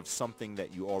duplicate of something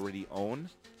that you already own.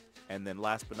 And then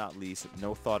last but not least,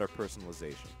 no thought or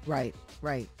personalization. Right,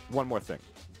 right. One more thing.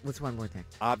 What's one more thing?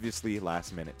 Obviously,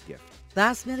 last minute gift.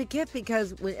 Last minute gift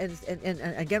because, and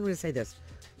again, we're going to say this.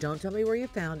 Don't tell me where you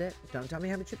found it. Don't tell me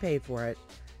how much you paid for it.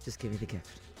 Just give me the gift.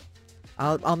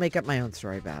 I'll make up my own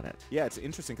story about it. Yeah, it's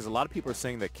interesting because a lot of people are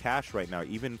saying that cash right now,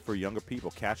 even for younger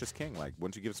people, cash is king. Like,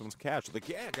 once you give someone cash, they're like,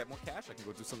 yeah, I got more cash. I can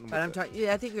go do something But I'm with it. talking.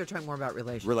 Yeah, I think you're talking more about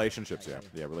relationships. Relationships, yeah.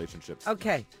 Yeah, relationships.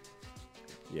 Okay.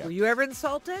 Yeah. Were you ever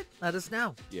insulted? Let us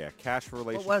know. Yeah, cash for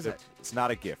relationships. was it? It's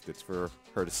not a gift. It's for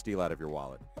her to steal out of your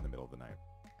wallet in the middle of the night.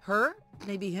 Her?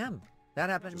 Maybe him. That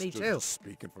happened to me too. Just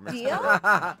speaking from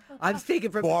I'm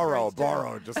speaking from borrow.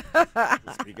 experience, too.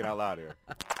 Just speaking out loud here.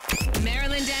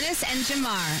 Marilyn Dennis and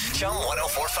Jamar. Chum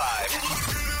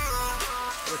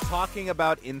 1045. We're talking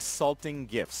about insulting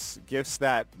gifts. Gifts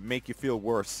that make you feel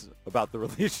worse about the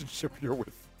relationship you're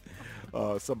with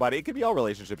somebody. It could be all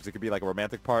relationships. It could be like a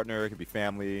romantic partner. It could be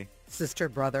family. Sister,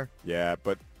 brother. Yeah,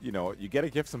 but, you get a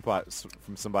gift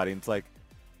from somebody and it's like,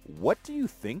 what do you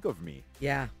think of me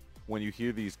Yeah. when you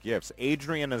hear these gifts?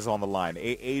 Adrian is on the line.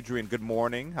 Adrian, good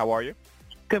morning. How are you?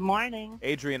 Good morning.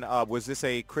 Adrian, was this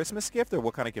a Christmas gift or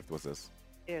what kind of gift was this?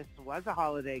 It was a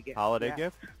holiday gift. Holiday yeah.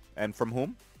 gift? And from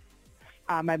whom?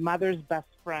 My mother's best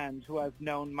friend, who I've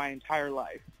known my entire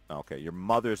life. Okay, your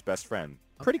mother's best friend.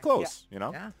 Pretty close,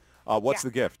 Yeah. What's Yeah.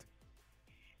 the gift?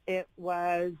 It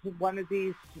was one of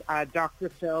these Dr.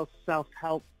 Phil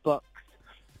self-help books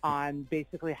on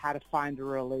basically how to find a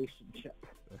relationship.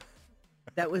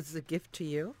 That was a gift to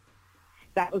you?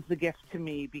 That was the gift to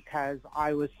me because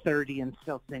I was 30 and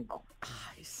still single.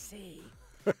 I see.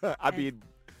 I mean,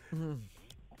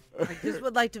 I just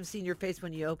would like to have seen your face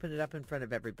when you opened it up in front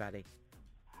of everybody.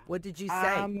 What did you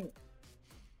say?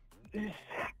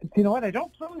 You know what? I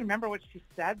don't really remember what she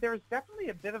said. There was definitely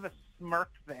a bit of a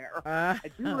smirk there. I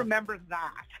do remember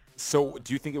that. so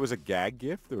do you think it was a gag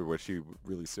gift or was she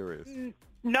really serious?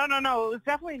 No. It was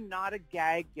definitely not a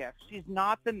gag gift. She's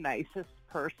not the nicest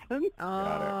person.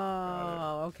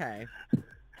 Oh, okay.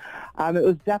 It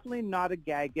was definitely not a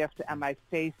gag gift, and my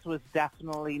face was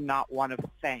definitely not one of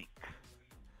thanks.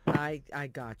 I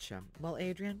gotcha. Well,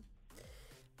 Adrian,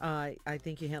 I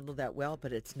think you handled that well,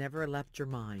 but it's never left your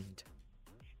mind.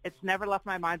 It's never left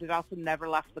my mind. It also never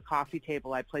left the coffee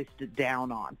table I placed it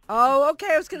down on. Oh,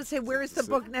 okay. I was going to say, where is the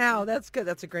book now? That's good.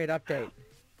 That's a great update.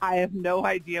 I have no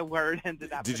idea where it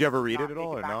ended up. Did but you ever I did read not it at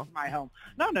all, take or back no? to my home.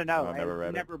 No. No, never read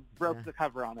it. Never broke the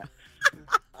cover on it.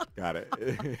 Got it.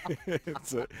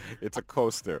 it's a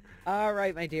coaster. All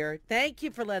right, my dear. Thank you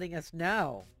for letting us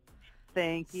know.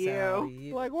 Thank you. So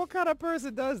you- Like, what kind of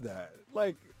person does that?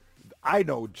 Like, I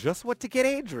know just what to get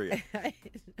Adrian.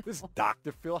 This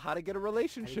Dr. Phil How to Get a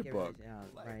Relationship book. Yeah,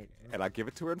 Like, right. And I give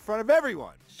it to her in front of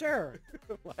everyone. Sure.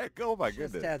 Like, oh my Just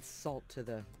goodness. add salt to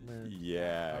the wound.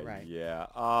 Yeah, All right. yeah.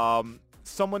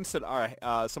 Someone said, all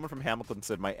right, someone from Hamilton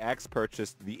said, my ex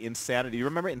purchased the Insanity. You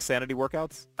remember Insanity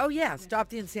workouts? Oh, yeah. Stop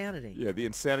the insanity. Yeah, the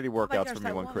Insanity Oh, my workouts gosh, for me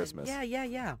that one woman. Christmas.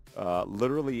 Yeah.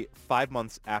 Literally 5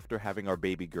 months after having our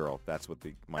baby girl. That's what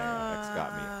my ex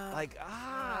got me. Like,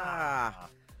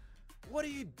 what are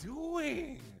you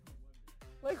doing?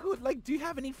 Like, who? Like, do you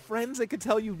have any friends that could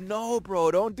tell you, no, bro,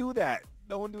 don't do that.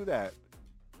 Don't do that.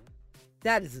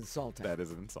 That is insulting. That is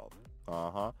an insult.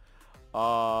 Uh-huh.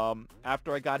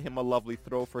 After I got him a lovely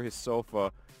throw for his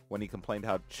sofa when he complained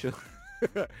how chill...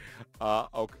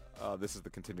 this is the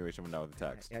continuation of now the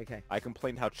text. Okay. I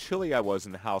complained how chilly I was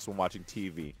in the house when watching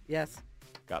TV. Yes.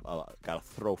 Got a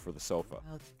throw for the sofa.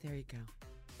 Oh, there you go.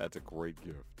 That's a great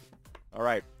gift. All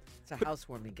right. It's a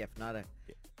housewarming gift, not a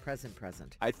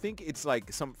present. I think it's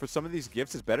like for some of these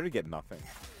gifts, it's better to get nothing.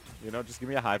 Just give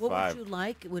me a high What five. would you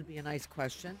like? It would be a nice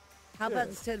question. How about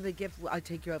instead of a gift, I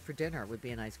take you out for dinner would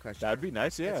be a nice question. That'd be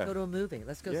nice, yeah. Let's go to a movie.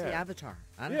 Let's go see Yeah. Avatar.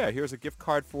 I don't Yeah, know. here's a gift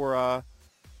card for a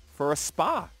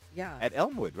spa Yeah. at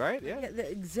Elmwood, right? Yeah.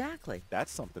 Exactly.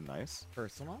 That's something nice.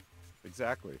 Personal.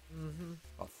 Exactly. Mm-hmm.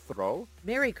 A throw.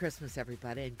 Merry Christmas,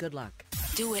 everybody, and good luck.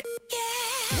 Do it.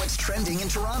 What's trending in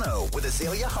Toronto with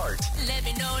Azalea Hart? Let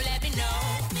me know.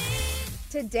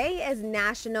 Today is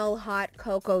National Hot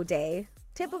Cocoa Day,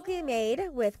 typically made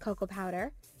with cocoa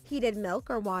powder, heated milk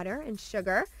or water, and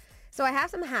sugar. So I have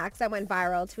some hacks that went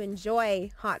viral to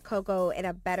enjoy hot cocoa in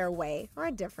a better way or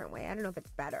a different way. I don't know if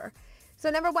it's better. So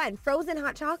number one, frozen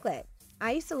hot chocolate.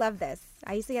 I used to love this.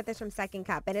 I used to get this from Second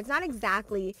Cup, and it's not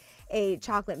exactly a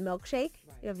chocolate milkshake,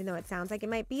 even though it sounds like it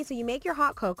might be. So you make your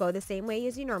hot cocoa the same way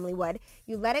as you normally would.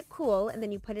 You let it cool, and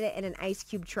then you put it in an ice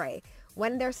cube tray.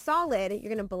 When they're solid,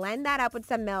 you're going to blend that up with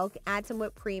some milk, add some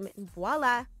whipped cream, and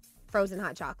voila, frozen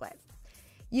hot chocolate.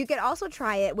 You could also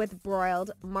try it with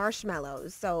broiled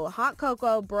marshmallows. So hot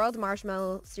cocoa, broiled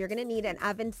marshmallows. So you're going to need an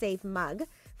oven-safe mug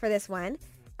for this one.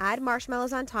 Add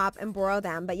marshmallows on top and broil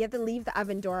them, but you have to leave the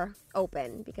oven door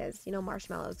open because,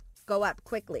 marshmallows go up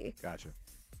quickly. Gotcha.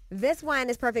 This one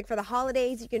is perfect for the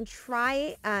holidays. You can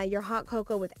try your hot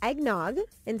cocoa with eggnog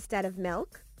instead of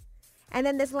milk. And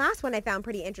then this last one I found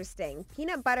pretty interesting.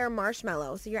 Peanut butter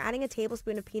marshmallow. So you're adding a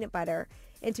tablespoon of peanut butter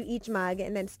into each mug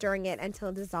and then stirring it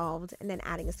until dissolved and then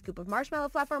adding a scoop of marshmallow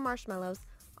fluff or marshmallows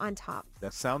on top.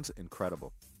 That sounds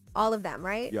incredible. All of them,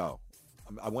 right? Yo,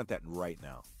 I want that right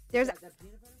now. There's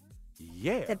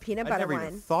Yeah. the peanut I butter never one.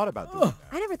 even thought about doing that.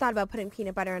 I never thought about putting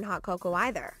peanut butter in hot cocoa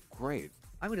either. Great.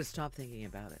 I'm going to stop thinking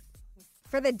about it.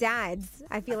 For the dads,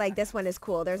 I feel like this one is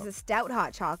cool. There's a stout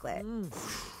hot chocolate.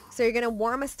 So you're going to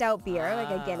warm a stout beer, like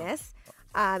a Guinness,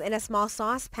 in a small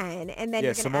saucepan, and then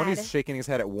Yeah, you're going to Simone's shaking his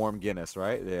head at warm Guinness,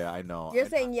 right? Yeah, I know. You're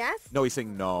saying yes? No, he's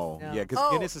saying no. No. Yeah, because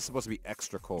Oh. Guinness is supposed to be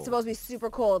extra cold. It's supposed to be super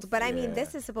cold, but I mean, Yeah.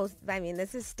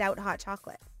 this is stout hot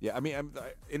chocolate. Yeah, I mean,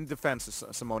 in defense,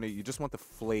 Simone, you just want the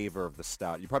flavor of the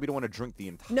stout. You probably don't want to drink the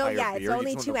entire No, yeah, beer. it's You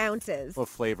only just 2 want ounces. a little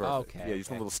flavor. of it. Okay, Yeah, you just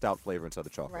want a little stout flavor inside the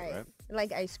chocolate, right?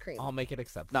 Like ice cream. I'll make it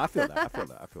acceptable. No, I feel that. I feel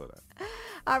that. I feel that.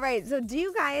 All right, so do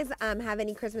you guys have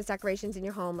any Christmas decorations in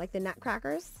your home, like the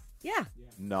nutcrackers? Yeah.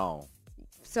 No.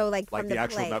 So like Like from the the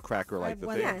actual plate. nutcracker, I like have the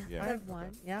one. thing. Yeah. I have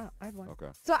one. Yeah, I have one. Okay.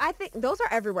 So I think those are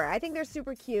everywhere. I think they're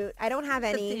super cute. I don't have The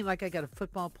any. theme, like I got a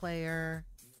football player.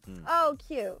 Oh,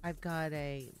 cute. I've got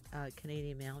a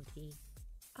Canadian Mountie.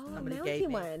 Oh, a Somebody gave mounty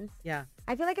me. one. Yeah.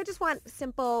 I feel like I just want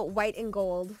simple white and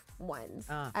gold ones.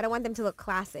 I don't want them to look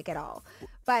classic at all.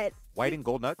 But White and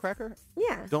gold nutcracker?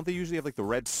 yeah, Don't they usually have like the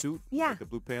red suit? Yeah. Like the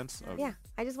blue pants? Oh, yeah.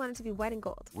 I just want it to be white and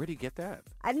gold. Where do you get that?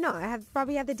 I don't know. I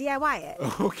probably have to DIY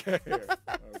it. Okay.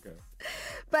 Okay.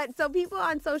 But so people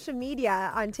on social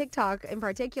media, on TikTok in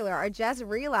particular, are just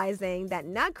realizing that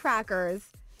nutcrackers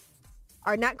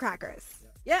are nutcrackers.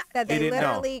 Yeah. That They they didn't know.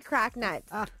 literally crack nuts.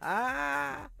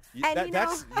 And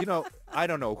That's, I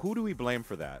don't know. Who do we blame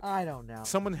for that? I don't know.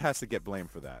 Someone has to get blamed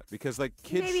for that because like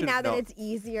kids Maybe should now know. that it's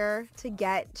easier to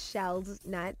get shelled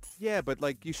nuts. Yeah, but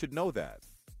like you should know that.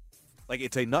 Like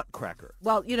it's a nutcracker.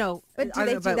 Well, But do I they don't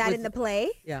do know, but that with- in the play?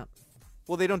 Yeah.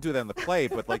 Well, they don't do that in the play,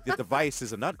 but like the device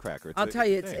is a nutcracker. I'll tell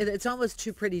you, it's it's almost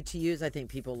too pretty to use. I think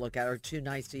people look at, or too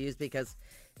nice to use, because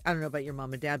I don't know about your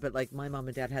mom and dad, but like my mom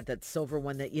and dad had that silver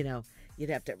one that you'd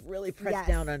have to really press Yes.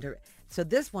 down under. So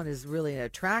this one is really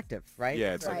attractive, right?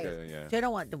 Yeah, it's Right. like a, So I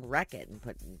don't want to wreck it and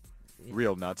put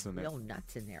real nuts in there. real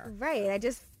nuts in there. Right. I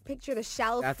just picture the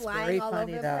shell That's flying very all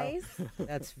funny, over the though. place.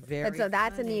 That's very. And so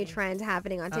that's a new funny. trend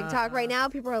happening on TikTok right now.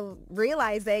 People are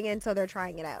realizing, and so they're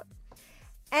trying it out.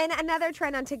 And another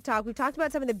trend on TikTok, we've talked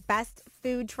about some of the best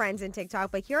food trends in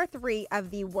TikTok, but here are 3 of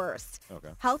the worst. Okay.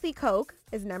 Healthy Coke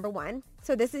is number 1.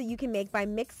 So this is you can make by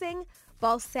mixing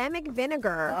balsamic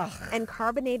vinegar and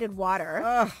carbonated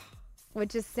water,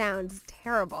 which just sounds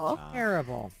terrible.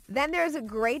 Terrible. Then there's a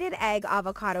grated egg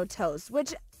avocado toast,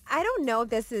 which I don't know if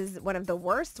this is one of the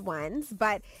worst ones,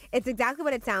 but it's exactly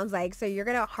what it sounds like. So you're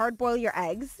going to hard boil your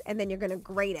eggs and then you're going to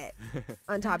grate it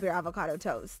on top of your avocado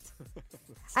toast.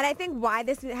 And I think why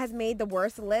this has made the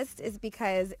worst list is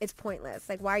because it's pointless.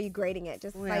 Like, why are you grating it?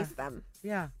 Just Oh, yeah. slice them.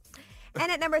 Yeah.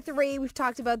 And at number 3, we've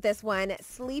talked about this one,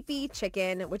 sleepy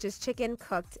chicken, which is chicken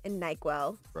cooked in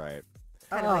NyQuil, Right.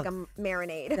 kind of like a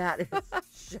marinade. That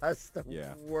is just the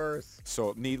Yeah. worst.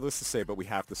 So needless to say, but we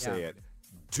have to say Yeah. it.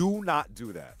 Do not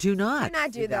do that. Do not. Do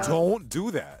not do that. Don't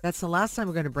do that. That's the last time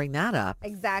we're going to bring that up.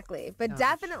 Exactly. But Gosh.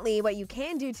 definitely what you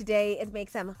can do today is make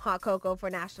some hot cocoa for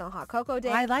National Hot Cocoa Day.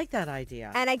 I like that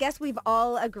idea. And I guess we've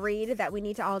all agreed that we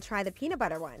need to all try the peanut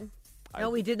butter one. No,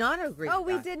 we did not agree. Oh, with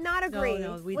we that. did not agree.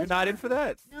 No, we You're did not in for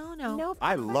that. No, no. Nope.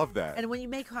 I love that. And when you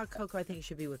make hot cocoa, I think it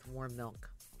should be with warm milk.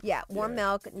 Yeah, warm Yeah.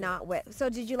 milk, not with. So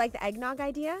did you like the eggnog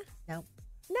idea? No.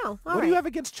 No. All What do you right. have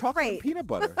against chocolate and Great. peanut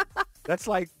butter? That's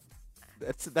like,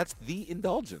 that's the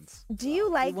indulgence. Do you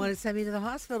like... You want to send me to the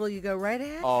hospital, you go right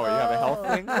ahead. Oh, you have a health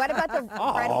thing? What about the red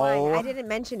Oh. wine? I didn't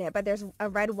mention it, but there's a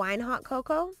red wine hot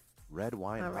cocoa. Red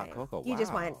wine, All hot right. cocoa. You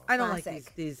just Wow. want I don't like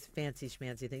classic. these fancy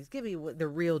schmancy things. Give me the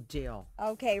real deal.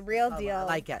 Okay, real I deal.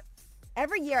 like it.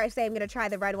 Every year I say I'm going to try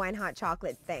the red wine hot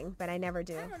chocolate thing, but I never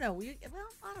do. I don't know. Well,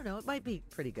 I don't know. It might be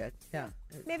pretty good. Yeah.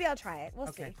 Maybe I'll try it. We'll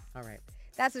Okay. see. All right.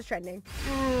 That's what's trending.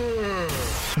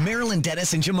 Marilyn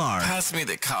Dennis and Jamar. Pass me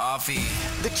the coffee.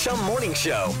 The Chum Morning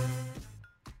Show.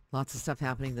 Lots of stuff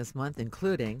happening this month,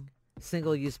 including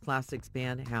single-use plastics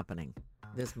ban happening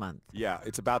this month. Yeah,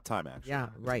 it's about time, actually. Yeah,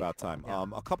 right. It's about time. Yeah.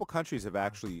 A couple countries have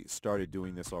actually started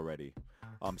doing this already.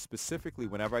 Specifically,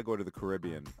 whenever I go to the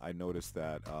Caribbean, I notice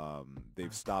that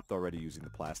they've stopped already using the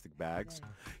plastic bags.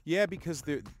 Yeah, because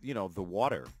they're, the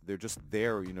water, they're just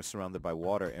there, surrounded by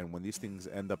water. And when these things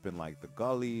end up in like the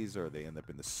gullies or they end up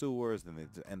in the sewers, then they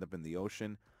end up in the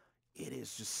ocean, it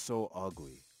is just so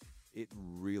ugly. It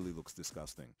really looks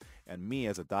disgusting. And me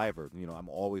as a diver, I'm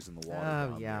always in the water. Oh,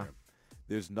 down yeah. there.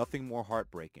 There's nothing more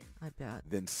heartbreaking I bet.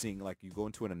 than seeing, like, you go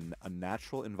into a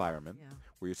natural environment Yeah.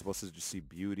 where you're supposed to just see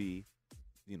beauty,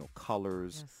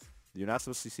 colors. Yes. You're not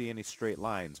supposed to see any straight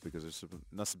lines because there's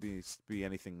not supposed to be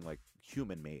anything like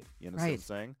human made. You understand what I'm Right.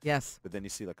 saying? Yes. But then you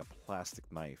see like a plastic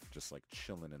knife just like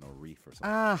chilling in a reef or something.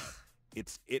 Ah,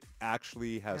 It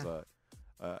actually has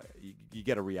you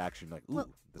get a reaction like, ooh,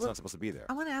 that's not supposed to be there.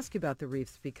 I want to ask you about the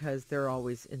reefs because they're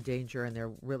always in danger and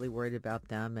they're really worried about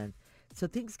them. And so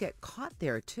things get caught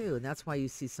there too. And that's why you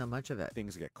see so much of it.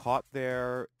 Things get caught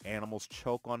there. Animals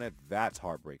choke on it. That's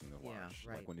heartbreaking to watch. Yeah,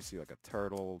 right. Like when you see like a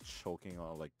turtle choking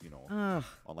on like Ugh.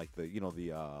 on like the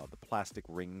the plastic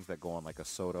rings that go on like a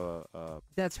soda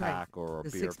That's right. pack or a The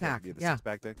beer six-pack. pack. The Yeah.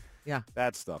 6-pack thing. Yeah.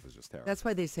 That stuff is just terrible. That's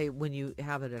why they say when you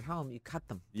have it at home, you cut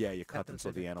them. Yeah, you cut them them so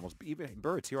so the animals, even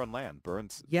birds here on land,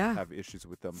 birds Yeah. have issues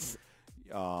with them.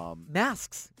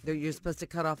 Masks. You're supposed to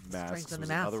cut off the Masks strings on the was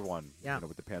masks. another one, Yeah.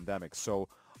 with the pandemic. So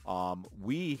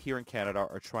we here in Canada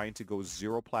are trying to go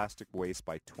zero plastic waste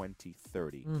by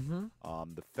 2030.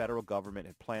 Mm-hmm. The federal government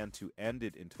had planned to end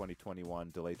it in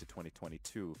 2021, delayed to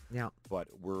 2022. Yeah. But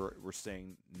we're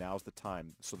saying now's the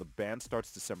time. So the ban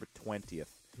starts December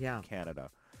 20th Yeah. in Canada.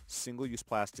 Single-use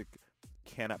plastic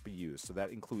cannot be used. So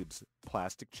that includes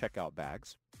plastic checkout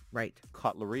bags, Right.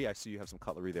 cutlery. I see you have some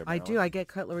cutlery there, I Marilyn. do. I get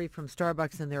cutlery from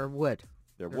Starbucks and they're wood.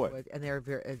 They're wood. And they're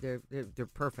very, they're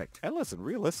perfect. And listen,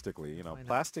 realistically, I know.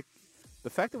 plastic, the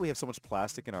fact that we have so much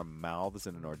plastic in our mouths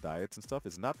and in our diets and stuff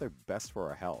is not the best for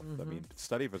our health. I mean,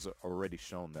 study has already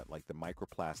shown that like the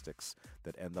microplastics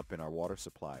that end up in our water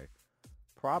supply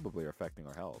probably are affecting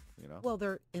our health, Well,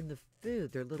 they're in the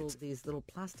food. They're these little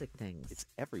plastic things. It's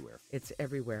everywhere. It's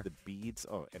everywhere. The beads.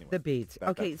 Oh, anyway. The beads. Back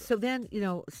Okay, to so then,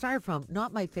 styrofoam,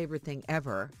 not my favorite thing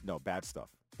ever. No, bad stuff.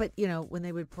 But, when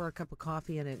they would pour a cup of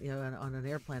coffee in it, on an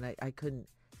airplane, I couldn't.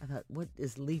 I thought, what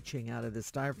is leaching out of the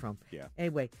styrofoam? Yeah.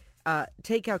 Anyway,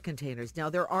 takeout containers. Now,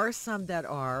 there are some that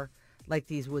are like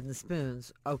these wooden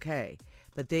spoons, okay.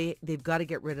 But they've got to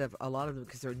get rid of a lot of them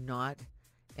because they're not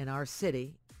in our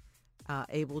city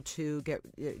able to get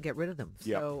rid of them.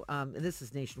 Yep. So and this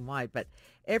is nationwide, but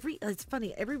it's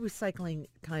funny, every recycling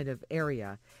kind of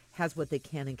area has what they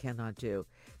can and cannot do.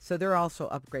 So they're also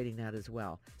upgrading that as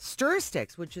well. Stir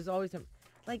sticks, which is always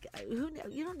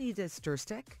you don't need a stir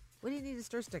stick. What do you need a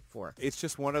stir stick for? It's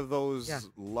just one of those Yeah.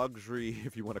 luxury,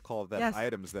 if you want to call it that, Yes.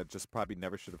 items that just probably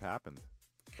never should have happened.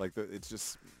 Like it's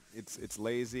just it's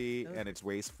lazy and it's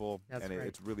wasteful That's and right.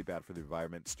 it's really bad for the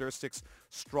environment. Stir sticks,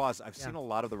 straws. I've seen Yeah. a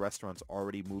lot of the restaurants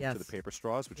already move to the Yes. paper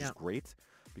straws, which is Yeah. great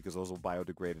because those will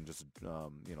biodegrade and just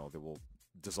they will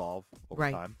dissolve over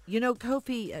Right. time.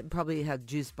 Kofi probably had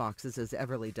juice boxes as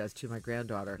Everly does to my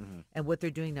granddaughter. And what they're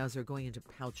doing now is they're going into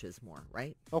pouches more,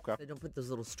 right? Okay. They don't put those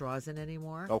little straws in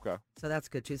anymore. Okay. So that's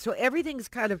good too. So everything's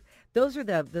kind of those are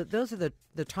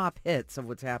the top hits of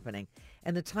what's happening.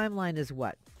 And the timeline is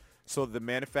what? So the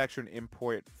manufacture and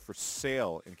import for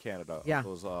sale in Canada, Yeah.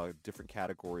 those different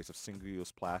categories of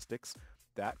single-use plastics,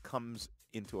 that comes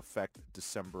into effect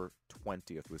December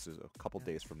 20th, which is a couple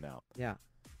days from now. Yeah.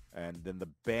 And then the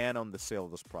ban on the sale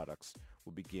of those products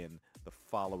will begin the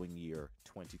following year,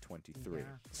 2023. Yeah,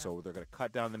 So they're going to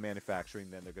cut down the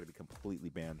manufacturing, then they're going to be completely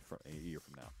banned for a year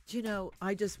from now. Do you know,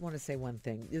 I just want to say one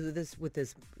thing. This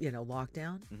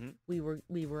lockdown,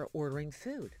 we were ordering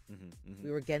food. We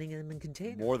were getting them in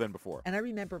containers. More than before. And I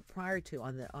remember prior to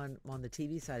on the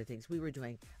TV side of things, we were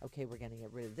doing, okay, we're getting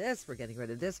rid of this, we're getting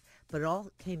rid of this, but it all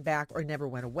came back or never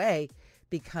went away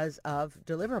because of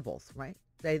deliverables, right?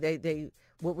 They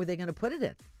what were they going to put it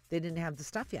in? They didn't have the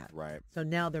stuff yet. Right. So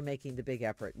now they're making the big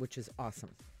effort, which is awesome.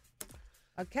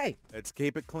 Okay. Let's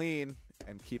keep it clean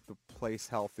and keep the place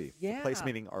healthy. The place Yeah.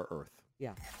 meaning our earth.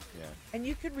 Yeah. Yeah. And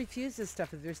you can refuse this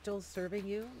stuff if they're still serving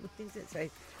you with things that say,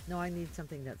 no, I need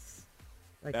something that's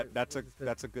like That's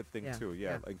a good thing Yeah, too.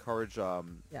 Yeah. yeah. Encourage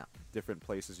Yeah. different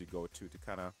places you go to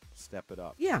kind of step it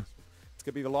up. Yeah. It's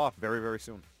going to be the law very, very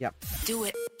soon. Yep. Do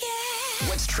it.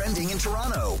 What's trending in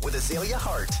Toronto with Azalea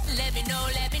Hart? Let me know,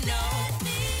 let me know.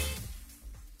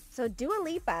 So Dua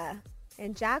Lipa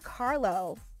and Jack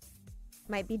Harlow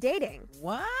might be dating.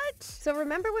 What? So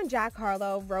remember when Jack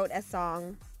Harlow wrote a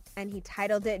song and he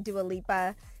titled it Dua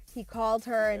Lipa He called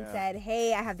her and said,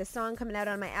 hey, I have this song coming out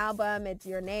on my album. It's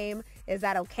your name. Is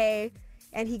that okay?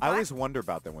 And he I got... always wonder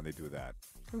about that when they do that.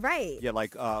 Right. Yeah,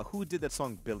 like who did that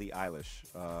song? Billie Eilish.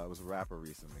 It was a rapper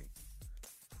recently.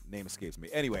 Name escapes me.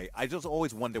 Anyway, I just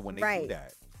always wonder when they do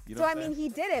that. You know so, I mean, he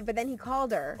did it, but then he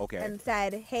called her and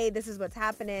said, hey, this is what's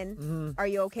happening. Are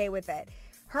you okay with it?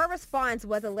 Her response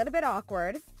was a little bit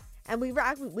awkward. And we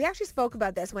actually spoke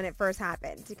about this when it first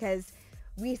happened because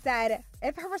we said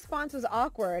if her response was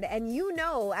awkward and you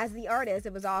know as the artist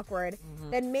it was awkward,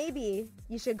 then maybe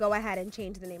you should go ahead and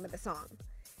change the name of the song,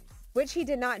 which he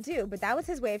did not do. But that was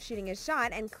his way of shooting his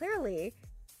shot. And clearly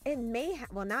it may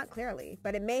well, not clearly,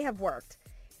 but it may have worked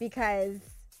because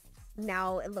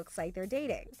now it looks like they're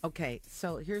dating. Okay,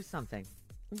 so here's something.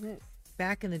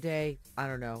 Back in the day, I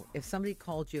don't know, if somebody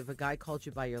called you, if a guy called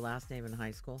you by your last name in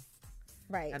high school,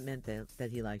 right, that meant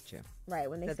that he liked you. Right,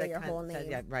 when they say your whole name.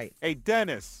 Yeah, right. Hey,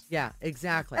 Dennis. Yeah,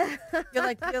 exactly.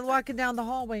 you're walking down the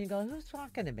hallway and you go, who's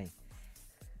talking to me?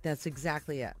 That's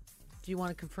exactly it. Do you want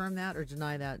to confirm that or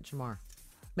deny that, Jamar?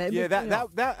 Maybe, Yeah,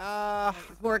 that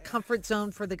more a comfort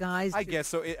zone for the guys. I guess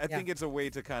so. I think it's a way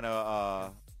to kind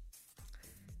of,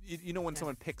 you know, when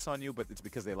someone picks on you, but it's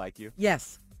because they like you.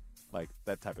 Yes. Like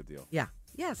that type of deal. Yeah.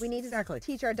 Yes. We need to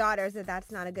teach our daughters that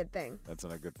that's not a good thing. That's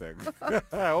not a good thing.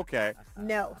 Okay.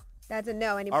 No. That's a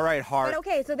no anymore. All right, Hart. But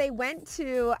okay, so they went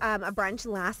to a brunch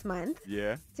last month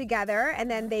together, and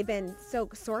then they've been, so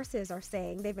sources are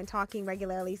saying, they've been talking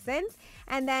regularly since.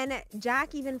 And then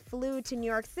Jack even flew to New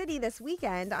York City this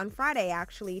weekend, on Friday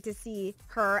actually, to see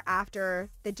her after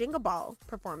the Jingle Ball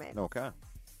performance. Okay.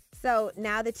 So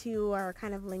now the two are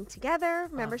kind of linked together.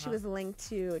 Remember, she was linked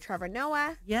to Trevor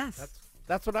Noah. Yes.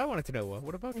 That's what I wanted to know.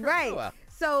 What about Trevor Right. Noah?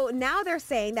 So now they're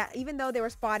saying that even though they were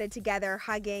spotted together,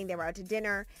 hugging, they were out to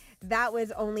dinner, that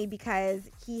was only because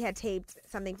he had taped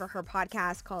something for her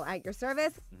podcast called At Your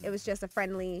Service. It was just a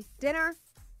friendly dinner,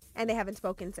 and they haven't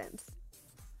spoken since.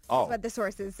 Oh. That's what the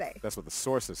sources say. That's what the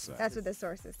sources say. That's what the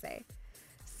sources say.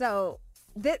 So,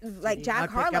 like you Jack not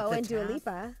pick up Harlow the and Dua tab?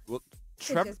 Lipa Well,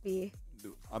 could just be...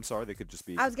 I'm sorry, they could just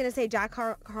be... I was going to say Jack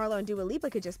Harlow and Dua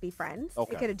Lipa could just be friends.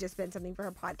 Okay. It could have just been something for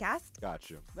her podcast. Got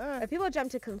you. But people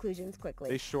jump to conclusions quickly.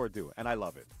 They sure do, and I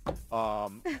love it.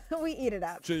 We eat it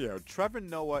up. So, yeah, Trevor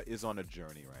Noah is on a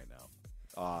journey right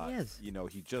now. He is. You know,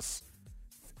 he just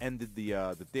ended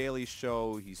the Daily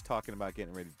Show. He's talking about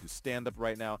getting ready to do stand-up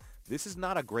right now. This is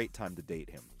not a great time to date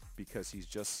him because he's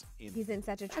just in... He's in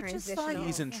such a I just saw transitional...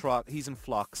 you. He's in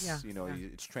flux. Yeah, You know, yeah.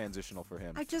 it's transitional for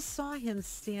him. I just saw him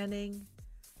standing.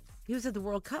 He was at the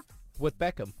World Cup. With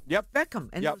Beckham. Yep. Beckham,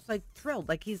 and Yep. he was like thrilled,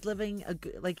 like he's living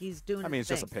like he's doing. I mean,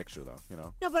 his it's just a thing. picture, though, you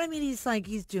know? No, but I mean, he's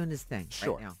doing his thing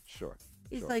Sure, right now. sure.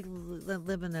 He's sure. like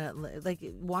living like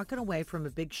walking away from a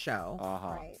big show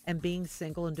Right. and being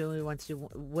single and doing what he wants to do,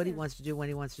 what he wants to do when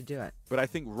he wants to do it. But I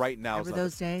think right now is Remember not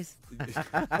those days?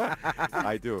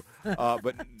 I do.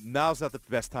 But now's not the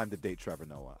best time to date Trevor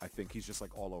Noah. I think he's just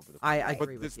like all over the place. I but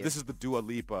agree with you. This is the Dua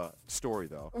Lipa story,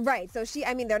 though. Right. So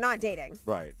they're not dating.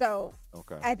 Right. So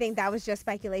Okay. I think that was just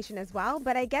speculation as well.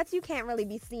 But I guess you can't really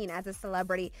be seen as a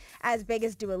celebrity as big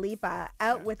as Dua Lipa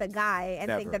out with a guy and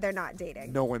think Never. that they're not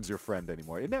dating. No one's your friend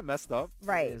anymore. Isn't that messed up?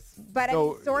 Right. is. But I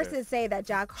No, mean, sources say that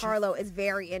Jack Harlow is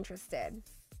very interested.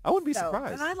 I wouldn't be So-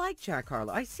 surprised. And I like Jack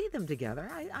Harlow. I see them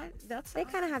together. They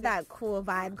kind of have that cool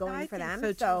vibe going I for think them.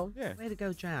 So, So Yeah. way to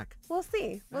go, Jack. we'll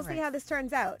see. We'll All see right. how this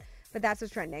turns out. But that's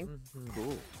what's trending.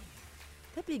 Cool.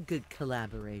 That'd be a good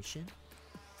collaboration.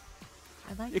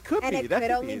 I like. It could And be. it That could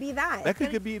could only be that. That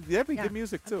could be. That'd be Yeah. good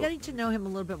music too. I'm getting to know him a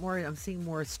little bit more. I'm seeing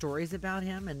more stories about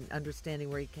him and understanding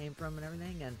where he came from and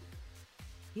everything. And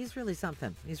he's really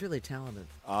something. He's really talented.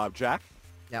 Jack.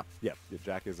 Yep. Yep. Yeah,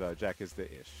 Jack is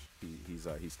the ish.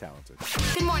 He's talented.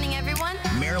 Good morning, everyone.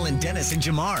 Marilyn Dennis and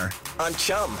Jamar on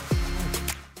Chum.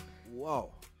 Whoa.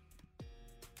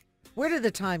 Where did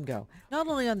the time go? Not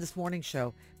only on this morning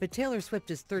show, but Taylor Swift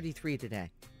is 33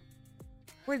 today.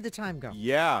 Where did the time go?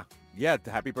 Yeah. Yeah.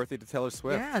 Happy birthday to Taylor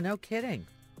Swift. Yeah, no kidding.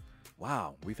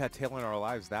 Wow. We've had Taylor in our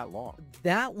lives that long.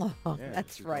 That long. Yeah,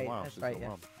 That's she's been right. wild. That's She's right. been Yeah.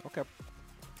 wild. Okay.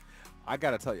 I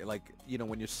gotta tell you, like, you know,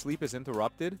 when your sleep is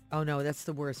interrupted, Oh no, that's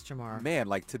the worst, Jamar. man,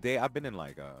 like today I've been in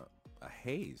like a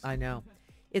haze. I know.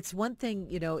 It's one thing,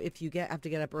 you know, if you have to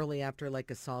get up early after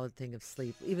like a solid thing of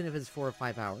sleep, even if it's 4 or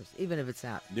 5 hours, even if it's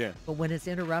that. Yeah. But when it's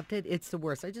interrupted, it's the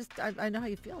worst. I know how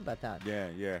you feel about that.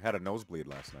 Yeah. Had a nosebleed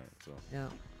last night. So Yeah.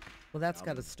 Well, that's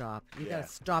got to stop. You yeah. got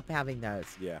to stop having those.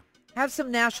 yeah. Have some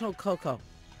National Cocoa.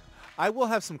 I will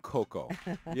have some cocoa.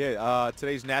 Yeah.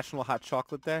 Today's National Hot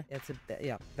Chocolate Day. That's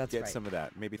Get right. some of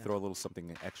that. Maybe throw a little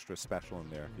something extra special in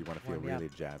there if you want to feel Warm you up.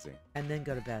 really jazzy. And then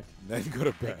go to bed. Then go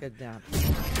to Take bed. a nap.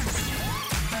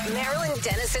 Marilyn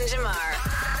Dennis and Jamar.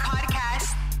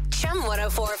 Podcast. Chum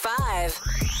 1045.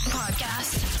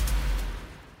 Podcast.